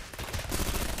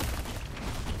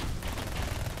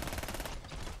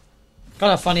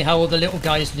 Kind of funny how all the little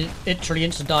guys literally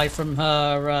instant die from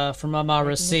her from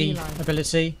Amara's C Making a beeline.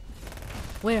 ability.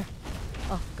 Where?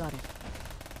 Oh, got it.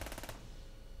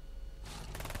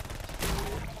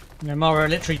 Amara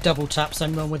literally double taps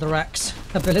anyone with her X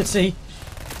ability.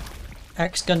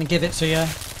 X gonna give it to you.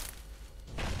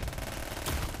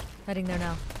 Heading there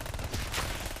now.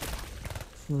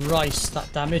 Christ,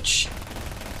 that damage.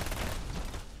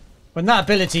 When that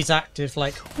ability's active,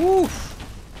 like, whoo!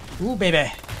 Ooh,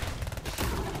 baby.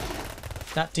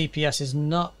 That DPS is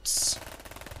nuts.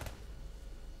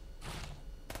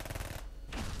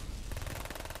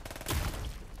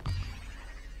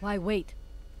 Why wait?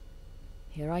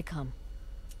 Here I come.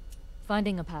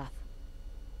 Finding a path.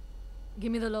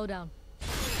 Give me the lowdown.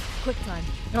 Quick time.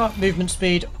 Oh, movement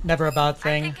speed, never a bad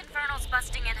thing. I think Infernal's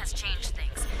busting in has changed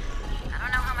things. I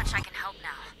don't know how much I can help now.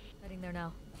 Heading there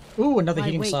now. Ooh, another Why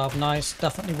healing wait? salve. Nice.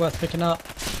 Definitely worth picking up.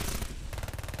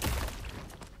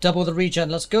 Double the regen.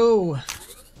 Let's go.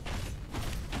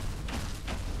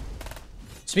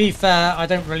 To be fair, I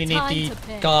don't really need Time the to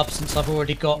pay. garb since I've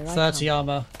already got Here I 30 come.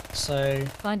 armor. So,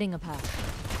 Finding a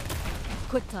path.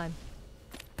 Quick time.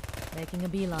 Making a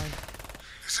beeline.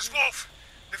 This is Wolf.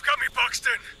 They've got me boxed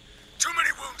in. Too many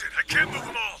wounded. I can't move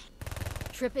them all.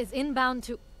 Trip is inbound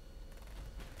to...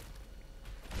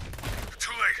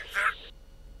 Too late. They're...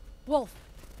 Wolf!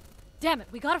 Damn it,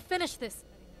 we gotta finish this!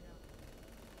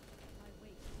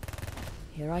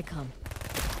 Here I come.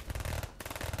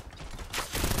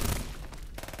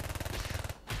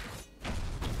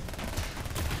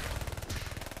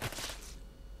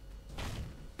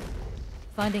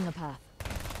 Finding a path.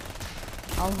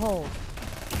 I'll hold.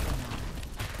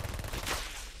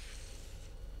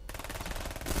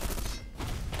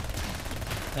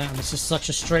 damn, this is such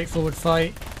a straightforward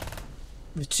fight.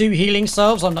 With 2 healing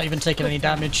salves, I'm not even taking any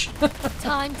damage.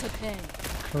 Time to pay.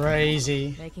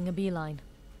 Crazy. Making a beeline.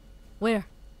 Where?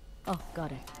 Oh,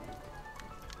 got it.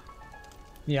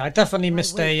 Yeah, I definitely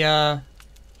missed a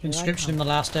inscription in the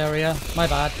last area. My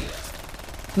bad.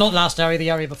 Not last area, the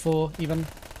area before, even.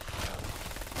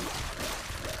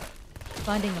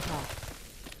 Finding a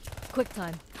path. Quick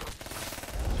time.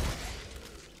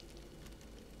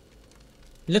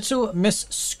 Little Miss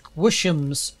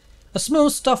Squishums. A small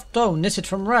stuffed doll knitted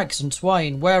from rags and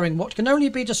twine, wearing what can only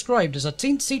be described as a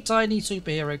teensy tiny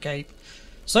superhero cape.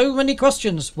 So many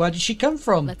questions. Where did she come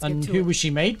from? And who was she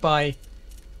made by?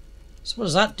 So what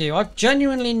does that do? I've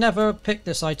genuinely never picked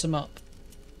this item up.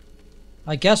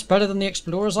 I guess better than the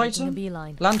Explorer's Making a item?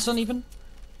 beeline. Lantern even?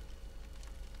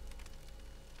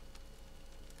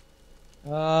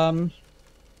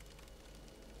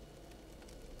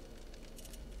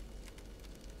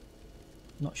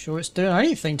 Not sure it's doing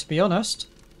anything, to be honest.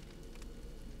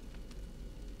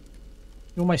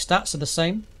 All my stats are the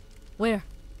same. Where?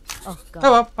 Oh, God.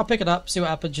 Oh well, I'll pick it up, see what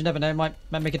happens. You never know, might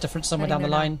make a difference somewhere Heading down the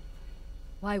there now. line.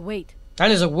 Why wait? That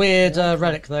is a weird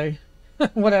relic, though.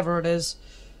 Whatever it is.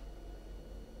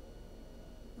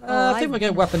 I think we'll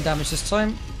get weapon damage this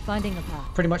time. Finding a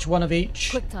path. Pretty much one of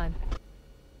each. Quick time.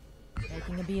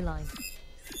 Making a beeline.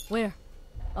 Where?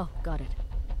 Oh, got it.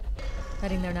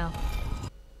 Heading there now.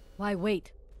 Why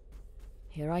wait?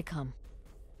 Here I come.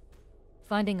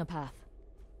 Finding a path.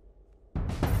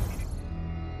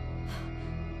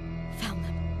 Found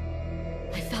them.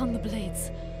 I found the blades.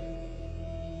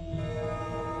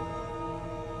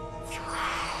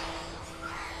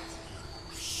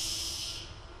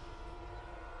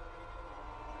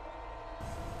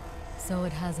 So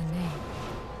it has a name.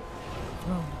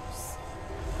 Thronos.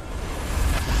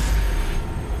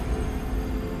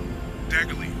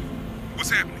 Daggerly, what's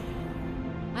happening?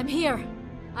 I'm here.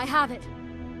 I have it.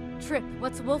 Trip,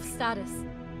 what's Wolf's status?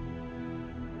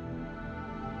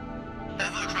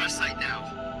 Over the crash site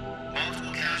now.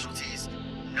 Multiple casualties.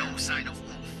 No sign of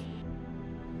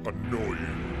Wolf.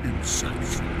 Annoying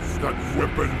insects. That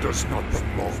weapon does not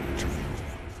belong to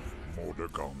you.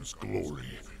 Mordegon's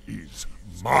glory is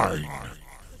mine.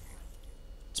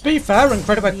 To be fair, and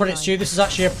credit where credit's due, this is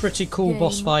actually a pretty cool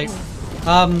boss fight.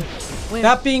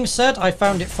 That being said, I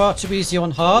found it far too easy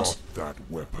on hard. That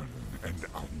weapon, and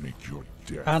I'll make your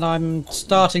death. And I'm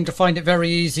starting to find it very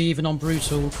easy even on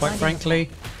brutal, quite frankly.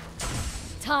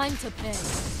 Time to pay.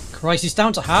 Christ, he's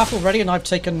down to half already and I've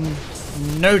taken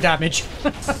no damage.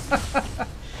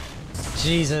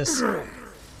 Jesus.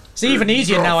 It's even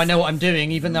easier now I know what I'm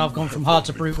doing, even though I've gone from hard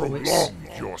to brutal. It's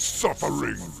Prolong your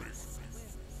suffering.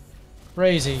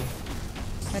 crazy.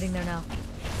 Heading there now.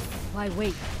 Why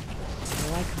wait?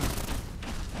 Here I come.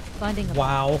 Finding a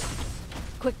Wow.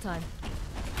 quick time.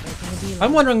 Making a beeline.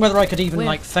 I'm wondering whether I could even Where?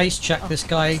 like face check this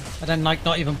guy and then like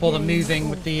not even bother moving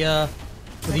with the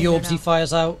Heading orbs there he now.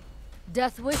 fires out.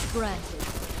 Death wish granted.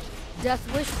 Death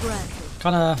wish granted.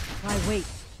 Kinda Why wait?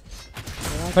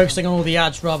 Here I focusing on all the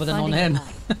ads rather than on Finding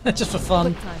him. a Just for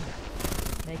fun. Quick time.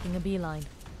 Making a beeline.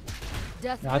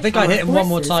 Death Yeah, I wish think I hit him one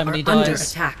more Forces time and he are under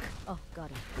dies. attack. Oh, got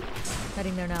it.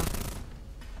 Heading there now.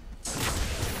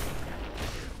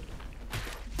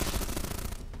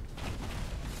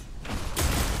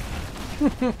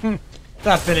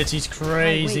 That ability's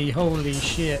crazy, holy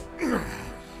shit.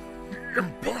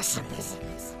 Impossible.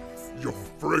 Your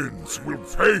friends will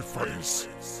pay for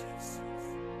this.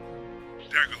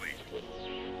 Daggerly,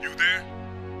 you there?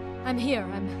 I'm here.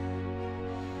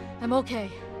 I'm okay.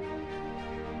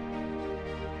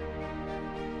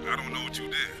 I don't know what you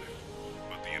did,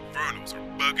 but the Infernos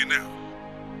are bugging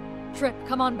out. Trip,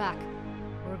 come on back.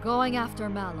 We're going after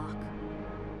Malok.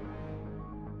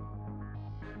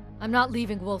 I'm not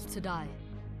leaving Wolf to die.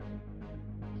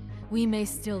 We may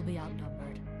still be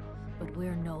outnumbered, but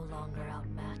we're no longer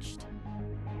outmatched.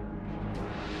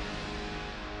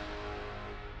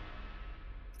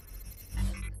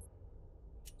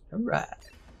 Alright.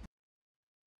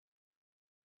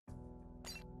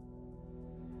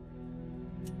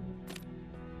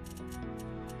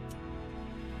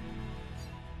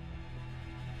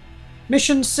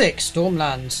 Mission 6,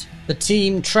 Stormlands. The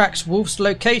team tracks Wolf's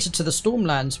locator to the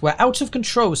Stormlands, where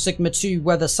out-of-control Sigma-2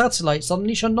 weather satellites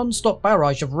unleash a non-stop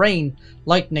barrage of rain,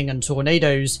 lightning and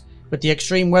tornadoes. With the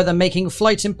extreme weather making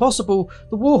flight impossible,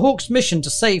 the Warhawks' mission to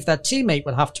save their teammate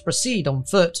will have to proceed on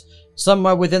foot.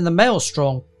 Somewhere within the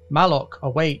Maelstrom, Malok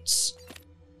awaits.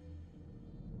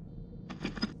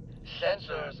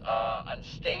 Sensors are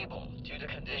unstable due to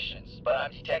conditions, but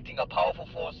I'm detecting a powerful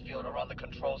force field around the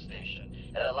control station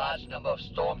and a large number of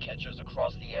storm catchers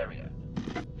across the area.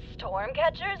 Storm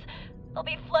catchers? They'll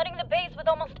be flooding the base with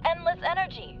almost endless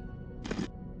energy.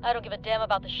 I don't give a damn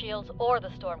about the shields or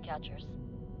the storm catchers.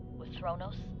 With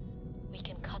Thronos, we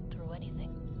can cut through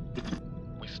anything.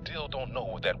 We still don't know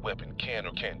what that weapon can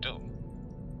or can't do.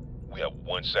 We have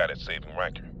one shot at saving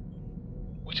Riker.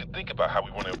 We should think about how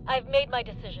we want to... I've made my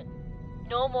decision.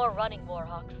 No more running,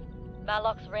 Warhawks.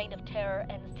 Malok's reign of terror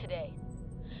ends today.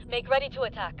 Make ready to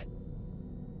attack.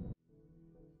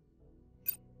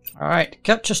 Alright,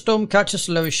 capture Stormcatcher's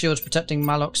lowest shields protecting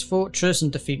Malok's fortress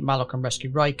and defeat Malok and rescue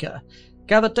Riker.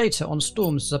 Gather data on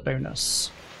storms as a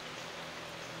bonus.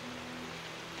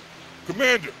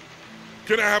 Commander,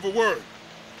 can I have a word?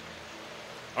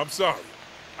 I'm sorry,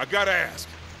 I gotta ask.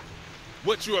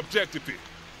 What's your objective here?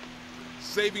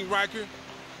 Saving Riker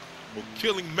or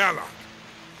killing Malok?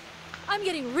 I'm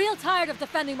getting real tired of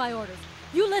defending my orders.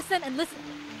 You listen and listen.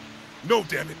 No,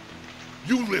 damn it.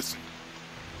 You listen.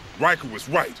 Riker was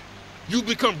right. You've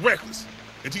become reckless,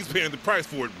 and he's paying the price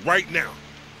for it right now.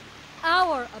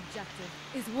 Our objective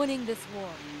is winning this war,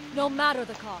 no matter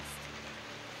the cost.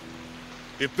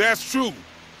 If that's true,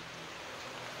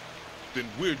 then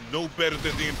we're no better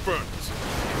than the Infernos.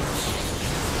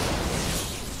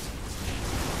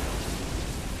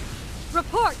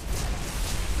 Report!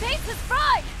 Base is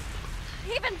fried!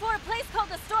 Even for a place called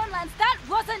the Stormlands, that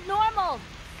wasn't normal!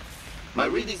 My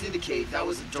readings indicate that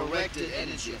was a directed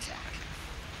energy attack.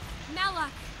 Malok!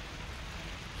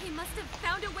 He must have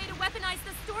found a way to weaponize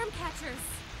the storm catchers.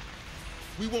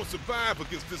 We won't survive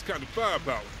against this kind of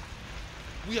firepower.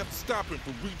 We have to stop him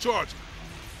from recharging.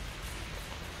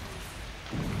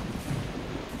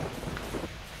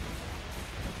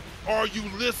 Are you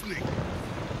listening?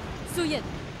 Suyin,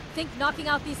 think knocking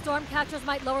out these storm catchers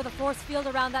might lower the force field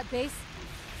around that base?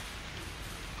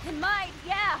 It might,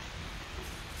 yeah.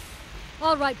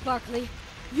 All right, Barkley.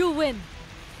 You win.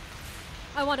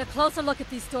 I want a closer look at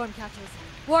these storm catchers.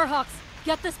 Warhawks,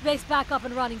 get this base back up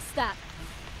and running stat.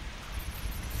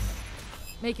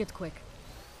 Make it quick.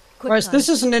 Right, so this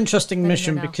is an interesting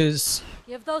mission because...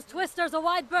 Give those twisters a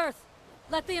wide berth.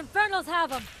 Let the Infernos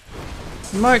have them.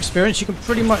 In my experience, you can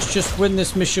pretty much just win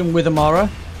this mission with Amara.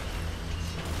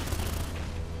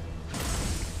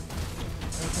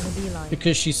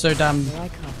 Because she's so damn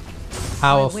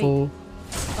powerful.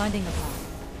 Finding the path.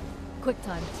 Quick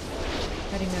time.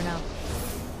 Heading there now.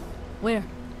 Where?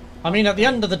 I mean, at the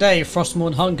end of the day,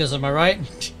 Frostmourne hungers, am I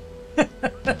right?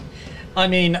 I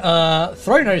mean,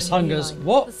 Thronos hungers.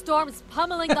 What? The storm's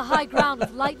pummeling the high ground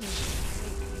with lightning.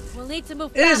 We'll need to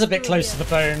move. It is a bit close to the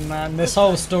bone, man. This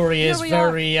whole story is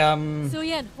very,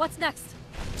 Suyin, what's next?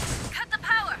 Cut the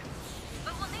power.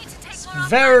 But we'll need to take more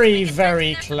very,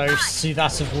 very close to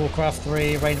that of Warcraft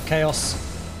 3, Reign of Chaos.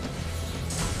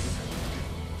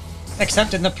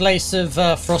 Except in the place of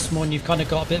Frostmourne, you've kind of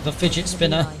got a bit of a fidget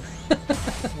spinner.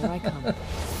 Here I come.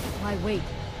 Why wait?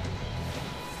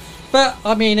 But,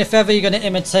 I mean, if ever you're going to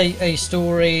imitate a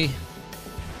story,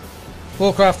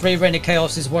 Warcraft 3 Reign of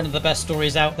Chaos is one of the best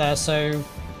stories out there, so...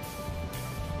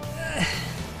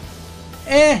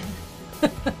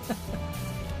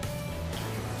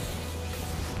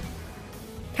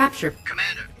 Capture.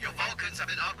 Commander, your Vulcans have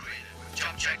been upgraded with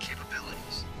jump jet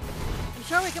capabilities. I'm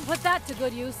sure we can put that to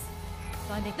good use.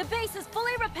 Finding the base is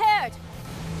fully repaired.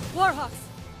 Warhawks,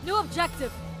 new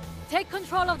objective. Take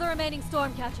control of the remaining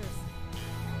storm catchers.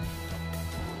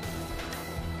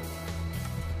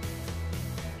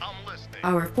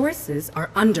 Our forces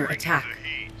are under attack.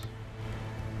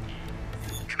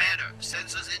 Commander,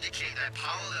 sensors indicate that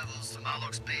power levels to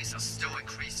Malok's base are still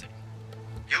increasing.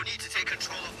 You'll need to take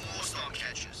control of more storm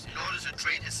catchers in order to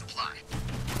drain his supply.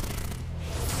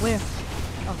 Where?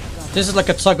 Oh, God. This is like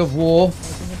a tug of war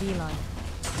Making a beeline.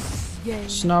 Yay.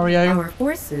 scenario. Our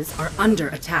forces are under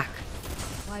attack.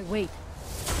 Why wait?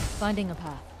 Finding a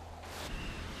path.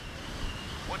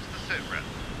 What's the sit rep?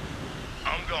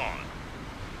 I'm gone.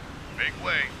 Make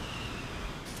way.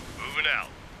 Moving out.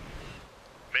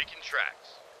 Making tracks.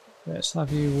 Let's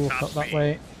have you walk up that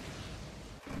way.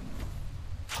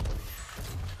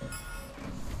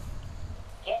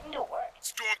 Getting to work.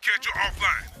 Stormcatcher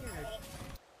offline.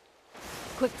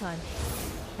 Quick time.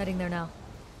 Heading there now.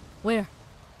 Where?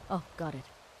 Oh, got it.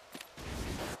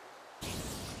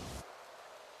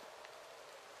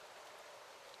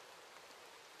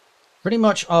 Pretty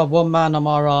much our one man on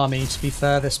our army, to be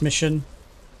fair, this mission.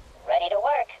 Ready to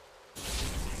work.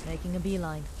 Making a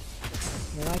beeline.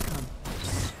 Here I come.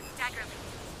 Daggerly,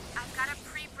 I've got a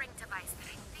pre-bring device that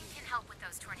I think can help with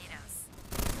those tornadoes.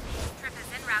 Trip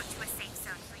is en route to a safe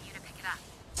zone for you to pick it up.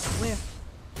 Where?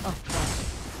 Oh, got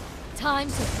it. Time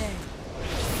to pay.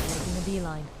 Making a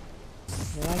beeline.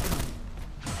 Here I come.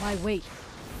 Why wait?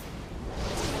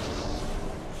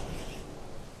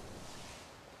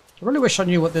 I really wish I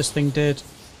knew what this thing did.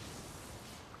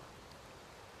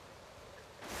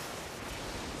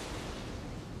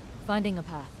 Finding a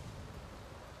path.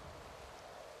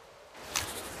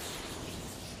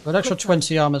 But extra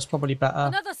 20 armor is probably better.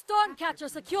 Another storm catcher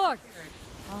secured.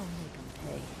 I'll make them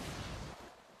pay.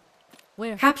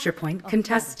 Where? Capture point Oh,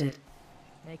 contested.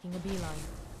 Making a beeline.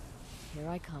 Here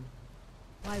I come.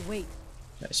 Why wait?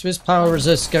 Okay, so his power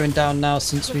resist going down now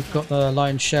since we've got the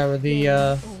lion's share of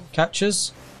the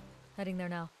catchers. Heading there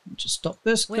now. Just stop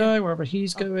this Where? guy wherever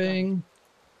he's Oh, going.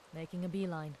 Making a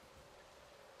beeline.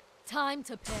 Time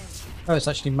to pay. Oh, it's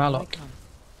actually Here I Malok. come.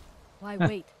 Why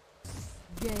wait?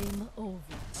 Game over.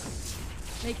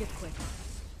 Make it quick.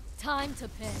 Time to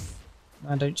pay.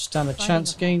 I don't stand a Finding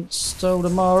chance a path. against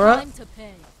Stoldamara. Time to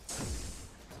pay.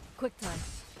 Quick time.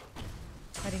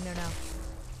 Heading there now.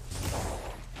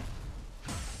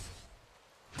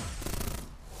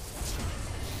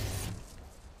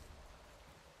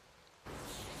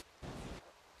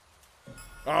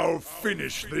 I'll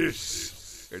finish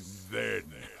this, and then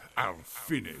I'll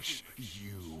finish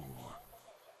you.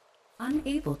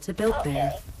 Unable to build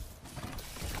there.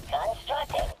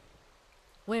 Constructing.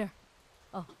 Where?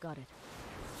 Oh, got it.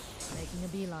 Making a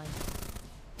beeline.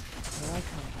 Here I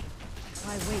come.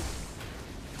 Why wait?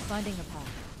 Finding a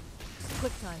path.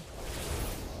 Quick time.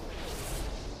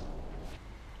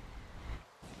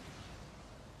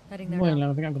 Heading there Well,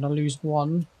 now. I think I'm going to lose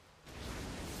one.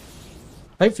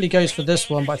 Hopefully he goes for this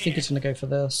one, but I think he's going to go for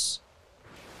this.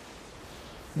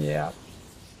 Yeah,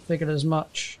 figured as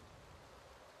much.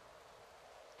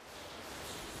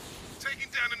 Taking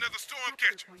down another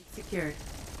stormcatcher. Secured.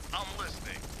 I'm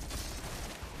listening.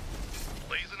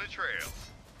 Blazing a trail.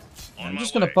 On I'm my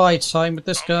just going to way. buy time with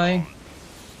this guy.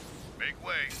 Make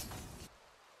way.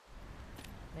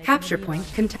 Making a Capture beeline.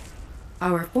 point contested.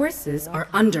 Our forces are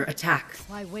under attack.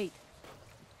 Why wait?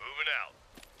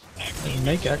 Moving out. Didn't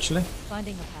make it, actually.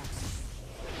 Finding a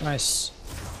path. Nice.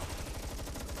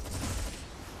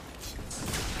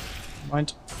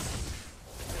 Mind.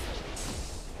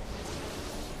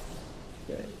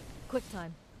 Okay. Quick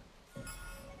time.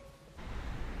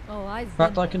 Oh, I. In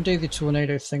fact, I can do the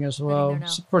tornado thing as well. there now.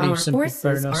 It's a pretty Our simple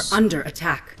forces bonus. are under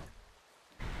attack.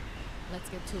 Let's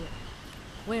get to it.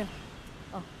 Where?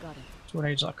 Oh, got it.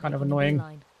 Tornadoes are kind of Making a annoying,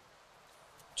 beeline.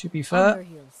 to be On fair. their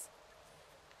heels.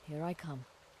 Here I come.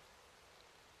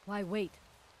 Why wait?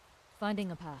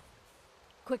 Finding a path.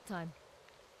 Quick time.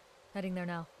 Heading there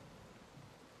now.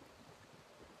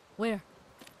 Where?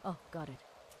 Oh, got it.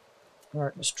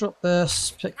 Right, let's drop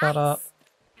this, pick that up.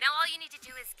 Now all you need to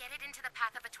do is get it into the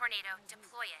path of a tornado,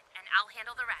 deploy it, and I'll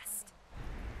handle the rest.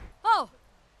 Oh!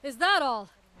 Is that all?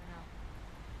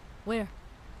 Where?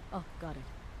 Oh, got it.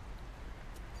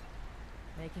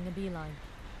 Making a beeline.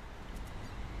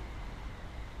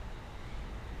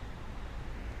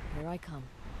 Here I come.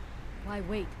 Why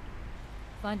wait?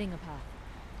 Finding a path.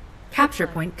 Capture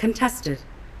point contested.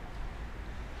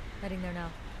 Heading there now.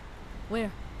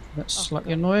 Where? That's Oh, slightly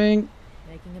got it. annoying.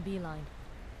 Making a beeline.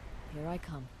 Here I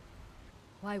come.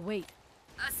 Why wait?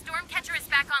 A stormcatcher is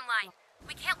back online.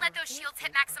 We can't let those shields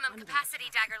hit maximum capacity,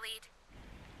 Daggerlead.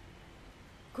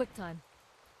 Quick time.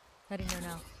 Heading there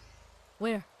now.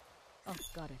 Where? Oh,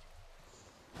 got it.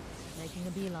 Making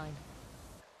a beeline.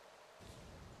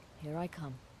 Here I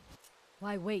come.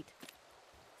 Why wait?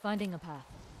 Finding a path.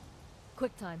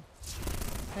 Quick time.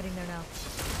 Heading there now.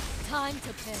 Time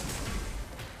to pay.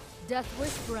 Death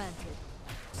wish granted.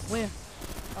 Where?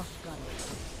 Oh, got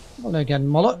it. Well, again,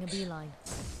 Moloch. Making a beeline.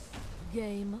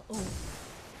 Game over.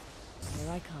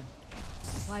 Here I come.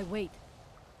 Why wait?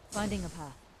 Finding a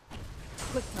path.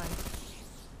 Quick time.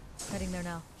 Heading there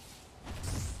now.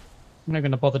 I'm not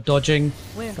going to bother dodging.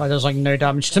 Where? Guy does like no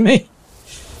damage to me.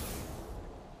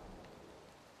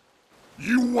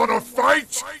 You wanna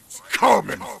fight? Come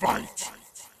and fight!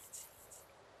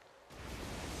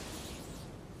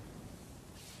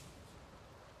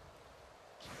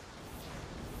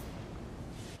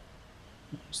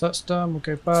 So that's done. We'll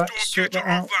go back, sort that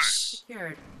out.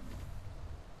 Secured.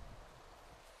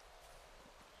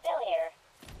 Still here.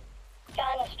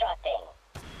 Constructing.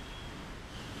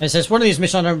 It's one of these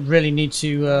missions I don't really need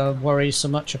to worry so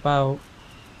much about.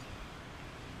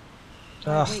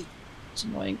 Ugh, it's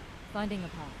annoying. Finding a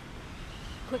path.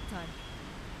 Quick time.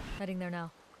 Heading there now.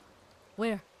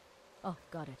 Where? Oh,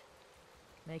 got it.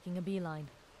 Making a beeline.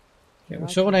 Yeah, well,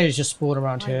 Tornadoes just spawn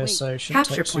around here, so it shouldn't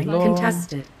Capture take too point long.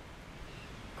 contested.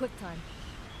 Quick time.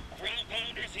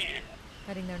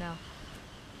 Heading there now.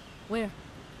 Where?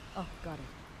 Oh, got it.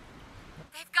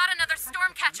 They've got another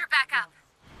Stormcatcher back up.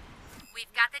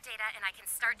 We've got the data and I can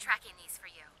start tracking these for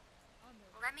you.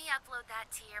 Let me upload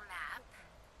that to your map.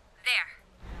 There.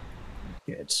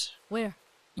 Good. Where?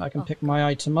 I can pick my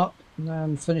item up and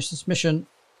then finish this mission.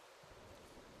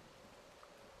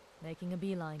 Making a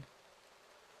beeline.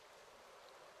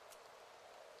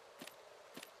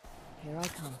 Here I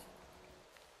come.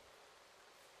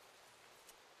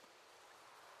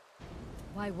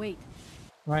 Why wait?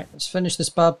 Right, let's finish this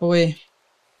bad boy.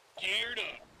 Geared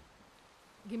up.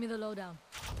 Give me the lowdown.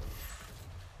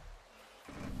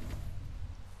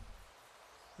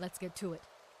 Let's get to it.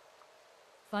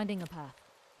 Finding a path.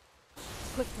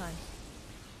 Quick time.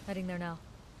 Heading there now.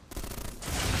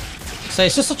 So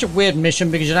it's just such a weird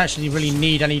mission because you don't actually really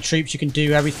need any troops. You can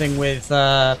do everything with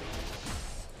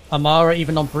Amara,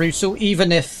 even on Brutal,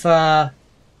 even if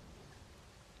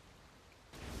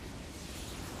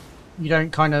you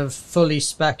don't kind of fully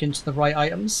spec into the right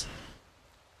items.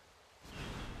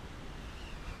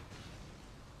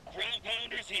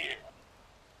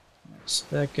 So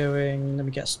they're going, let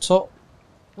me guess, top.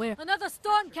 Where? Another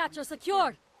Stormcatcher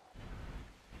secured!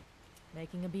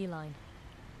 Making a beeline.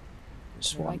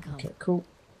 This Here I one, come. okay, cool.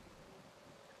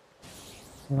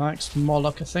 Right, it's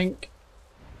Moloch, I think.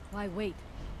 Why wait?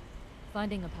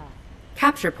 Finding a path.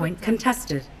 Capture point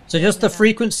contested. So just the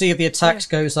frequency of the attacks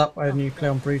goes up by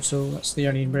Nuclear on Brutal. That's the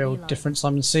only real difference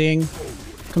I'm seeing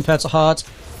compared to Hard.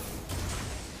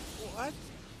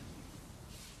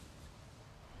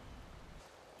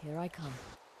 Here I come.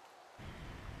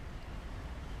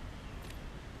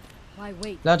 Why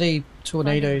wait? Bloody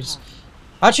tornadoes.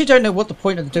 I actually don't know what the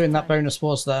point of doing that bonus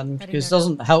was then, because it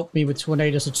doesn't help me with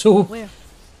tornadoes at all. Where?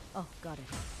 Oh, got it.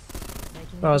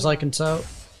 As far as I can tell.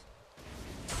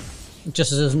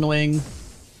 Just as annoying.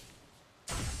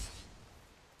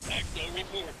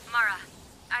 Mara,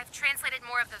 I've translated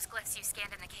more of those glyphs you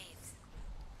scanned in the caves.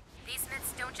 These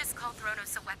myths don't just call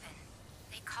Thronos a weapon.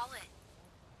 They call it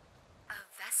a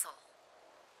vessel.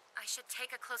 I should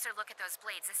take a closer look at those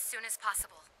blades as soon as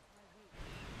possible.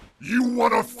 You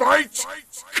wanna fight?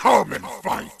 Come and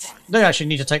fight! They actually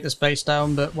need to take this base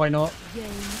down, but why not? Game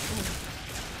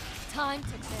over. Time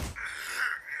to pay.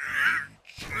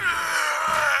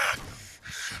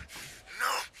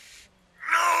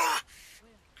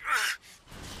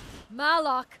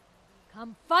 Malok,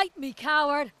 come fight me,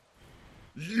 coward!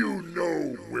 You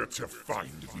know where to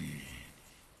find me.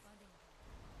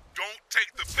 Don't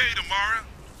take the bait, Amara.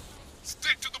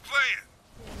 Stick to the plan.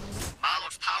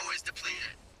 Malok's power is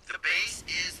depleted. The base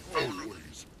is vulnerable.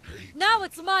 Now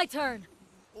it's my turn!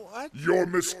 Your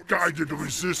misguided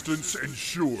resistance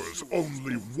ensures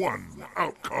only one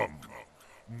outcome.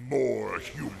 More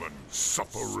human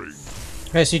suffering.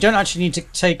 Okay, so you don't actually need to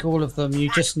take all of them, you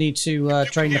just need to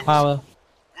drain the power.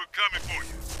 We're coming for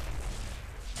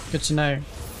you. Good to know.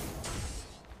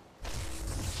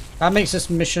 That makes this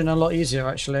mission a lot easier,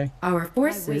 actually. Our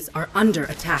forces are under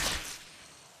attack.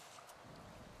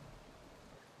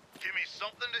 Give me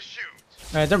something to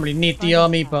shoot. I don't really need the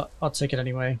army, but I'll take it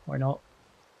anyway. Why not?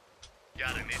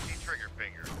 Got an itchy trigger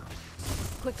finger.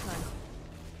 Quick time.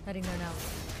 Heading there now.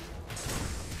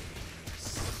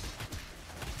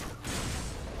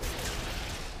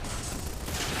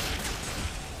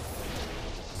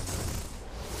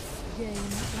 Game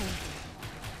over.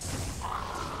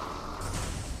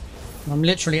 I'm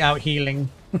literally out healing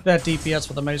their DPS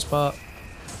for the most part.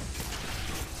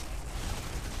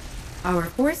 Our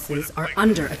forces are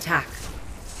under attack.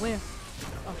 Where?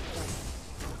 Oh,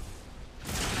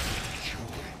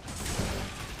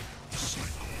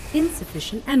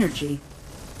 Insufficient energy.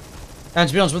 And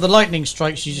to be honest, with the lightning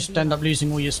strikes, you just end up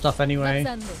losing all your stuff anyway. Let's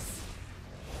end this.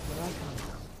 Here I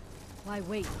come. Why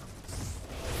wait?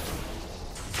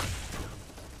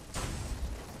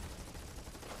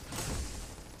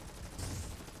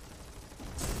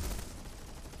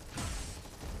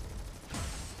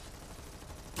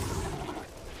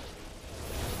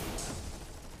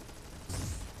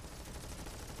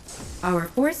 Our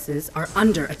forces are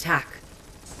under attack.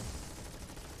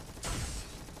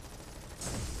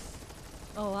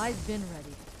 Oh, I've been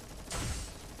ready.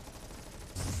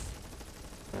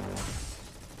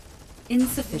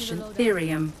 Insufficient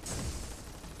therium.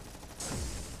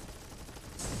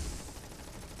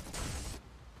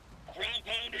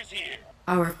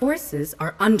 Our forces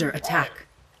are under attack.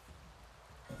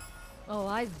 Oh,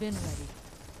 I've been ready.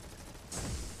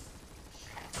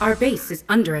 Our base is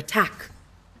under attack.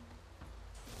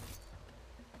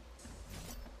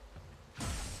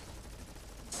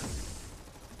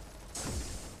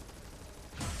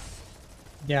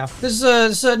 Yeah, this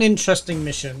is an interesting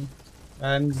mission,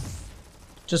 and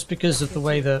just because of the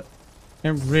way that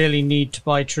you don't really need to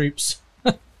buy troops.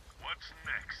 What's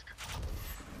next?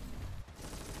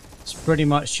 It's pretty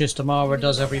much just Amara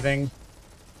does everything.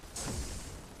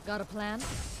 Got a plan?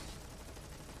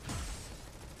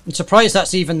 I'm surprised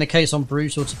that's even the case on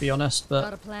Brutal, to be honest, Got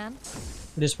but a plan?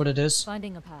 it is what it is.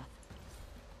 Finding a path.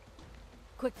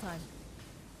 Quick time.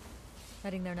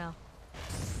 Heading there now.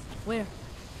 Where?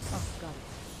 Oh, got it.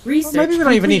 Research Well, maybe we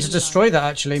don't even need to complete. destroy that,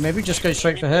 actually. Maybe just go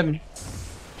straight for him.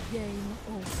 Game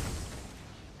over.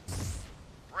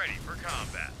 Ready for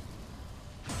combat.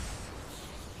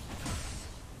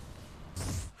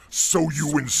 So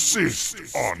you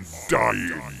insist on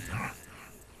dying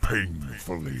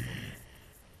painfully.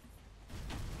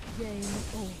 Game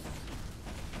over.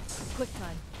 Quick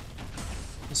time.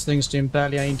 This thing's doing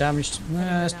barely any damage.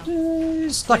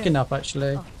 It's stacking up,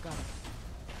 actually. Oh, got it.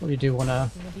 Probably do want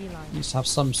to Making a beeline. at least have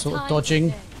some sort of Time dodging.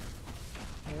 to day.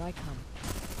 Here I come.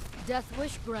 Death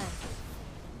wish granted.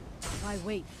 Why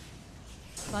wait?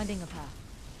 Finding a path.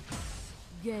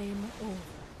 Game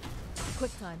over.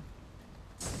 Quick time.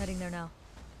 Heading there now.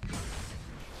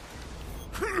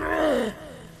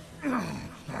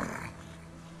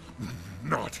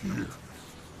 Not here.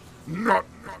 Not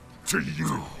to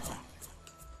you.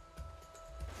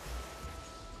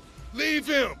 Leave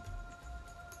him!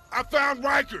 I found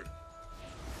Riker!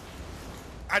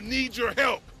 I need your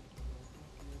help!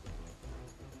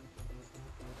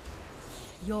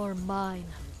 You're mine.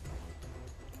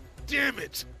 Damn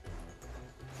it!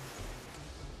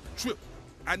 Trip,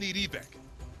 I need evac.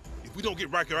 If we don't get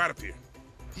Riker out of here,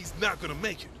 he's not gonna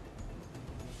make it.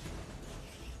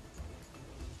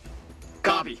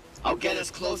 Copy. I'll get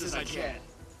as close as I can.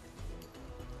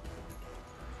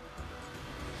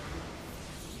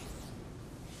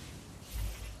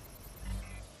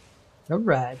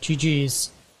 Alright,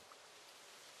 GG's.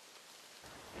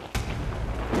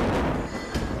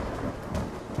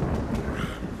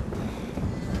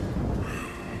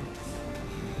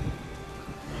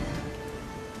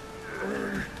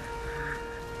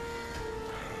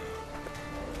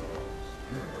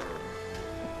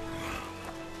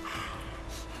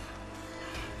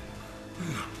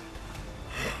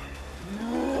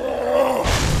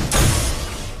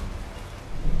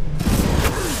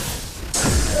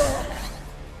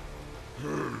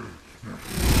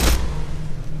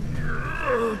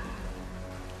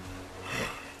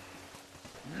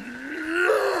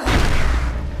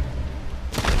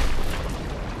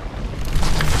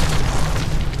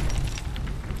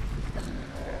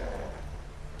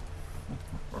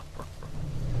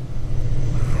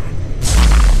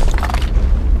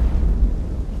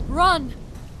 Run!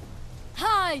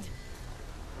 Hide!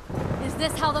 Is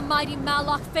this how the mighty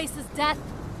Malok faces death?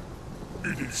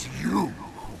 It is you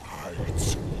who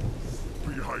hides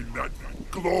behind that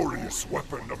glorious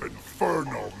weapon of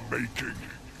infernal making.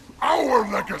 Our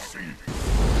legacy!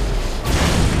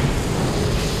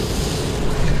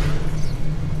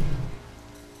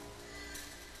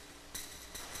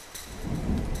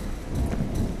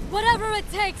 Whatever it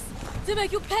takes to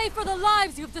make you pay for the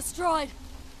lives you've destroyed!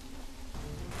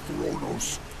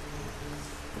 Thronos,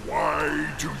 why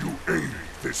do you aid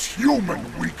this human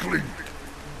weakling?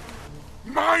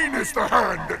 Mine is the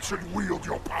hand that should wield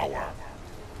your power.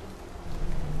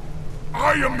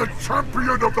 I am the champion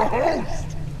of the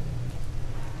host!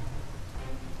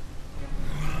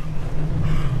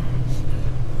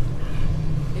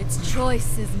 Its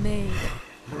choice is made.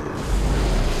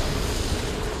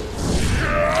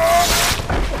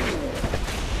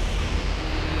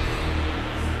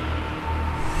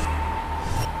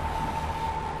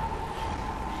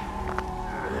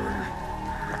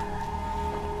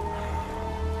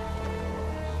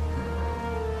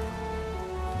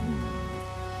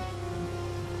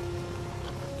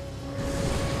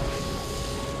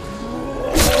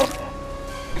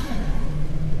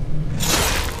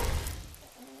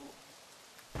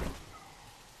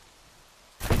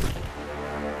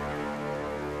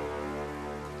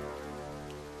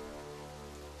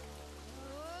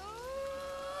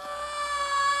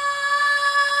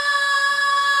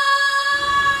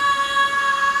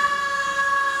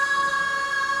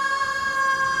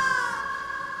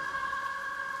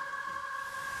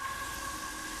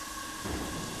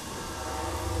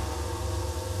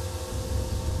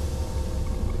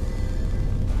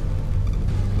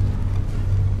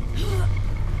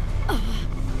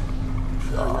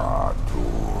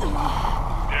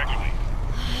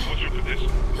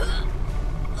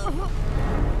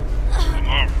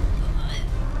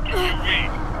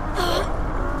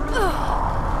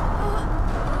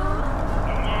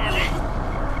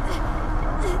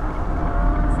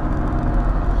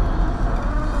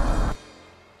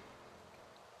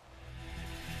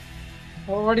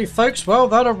 Alrighty folks, well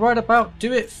that'll right about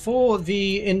do it for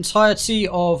the entirety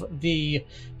of the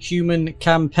human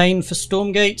campaign for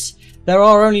Stormgate. There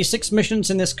are only 6 missions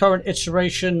in this current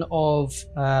iteration of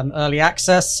early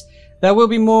access. There will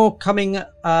be more coming.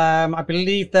 I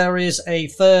believe there is a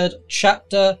 3rd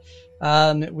chapter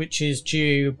which is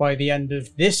due by the end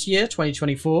of this year,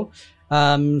 2024.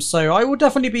 So I will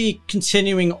definitely be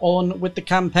continuing on with the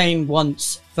campaign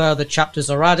once further chapters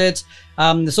are added.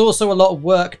 There's also a lot of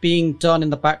work being done in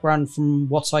the background from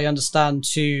what I understand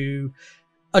to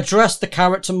address the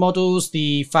character models,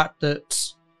 the fact that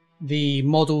the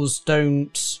models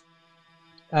don't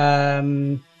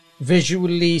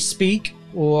visually speak,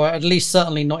 or at least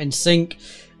certainly not in sync.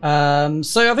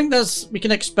 So I think we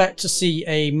can expect to see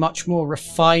a much more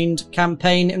refined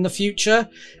campaign in the future.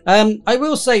 I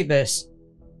will say this,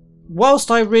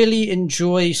 whilst I really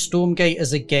enjoy Stormgate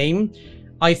as a game,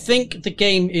 I think the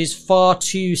game is far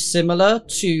too similar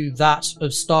to that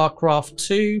of StarCraft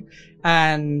 2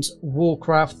 and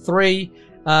Warcraft 3,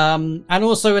 and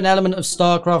also an element of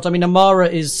StarCraft. I mean, Amara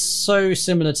is so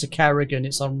similar to Kerrigan,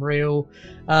 it's unreal.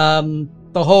 The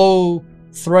whole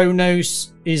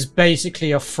Thronos is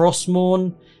basically a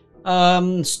Frostmourne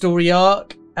story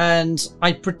arc, and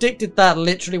I predicted that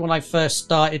literally when I first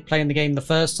started playing the game the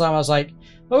first time. I was like,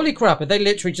 holy crap, are they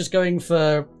literally just going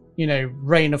for, you know,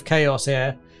 Reign of Chaos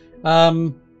here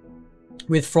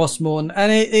with Frostmourne?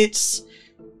 And it's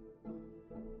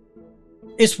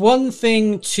one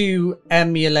thing to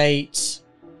emulate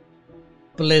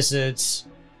Blizzard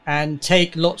and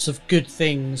take lots of good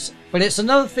things, but it's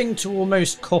another thing to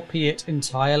almost copy it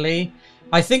entirely.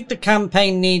 I think the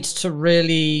campaign needs to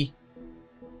really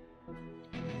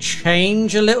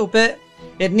change a little bit.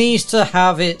 It needs to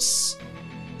have its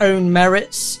own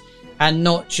merits and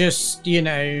not just, you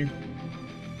know,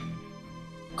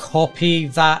 copy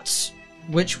that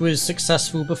which was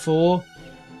successful before.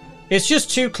 It's just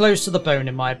too close to the bone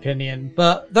in my opinion,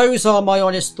 but those are my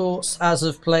honest thoughts as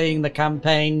of playing the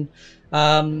campaign.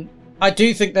 I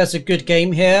do think there's a good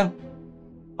game here.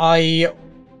 I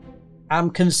am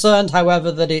concerned,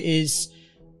 however, that it is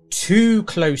too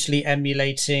closely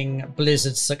emulating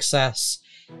Blizzard's success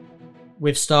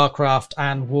with StarCraft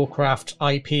and Warcraft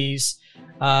IPs.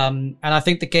 And I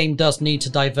think the game does need to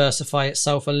diversify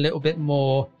itself a little bit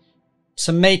more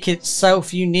to make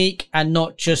itself unique and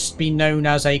not just be known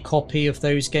as a copy of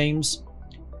those games.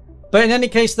 But in any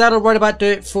case, that'll right about do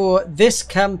it for this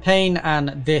campaign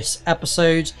and this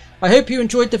episode. I hope you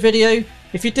enjoyed the video.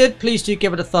 If you did, please do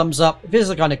give it a thumbs up. If this is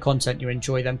the kind of content you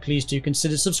enjoy, then please do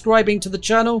consider subscribing to the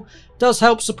channel. It does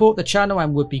help support the channel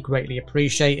and would be greatly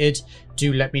appreciated.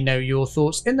 Do let me know your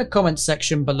thoughts in the comments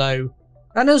section below.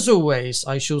 And as always,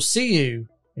 I shall see you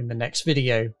in the next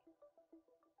video.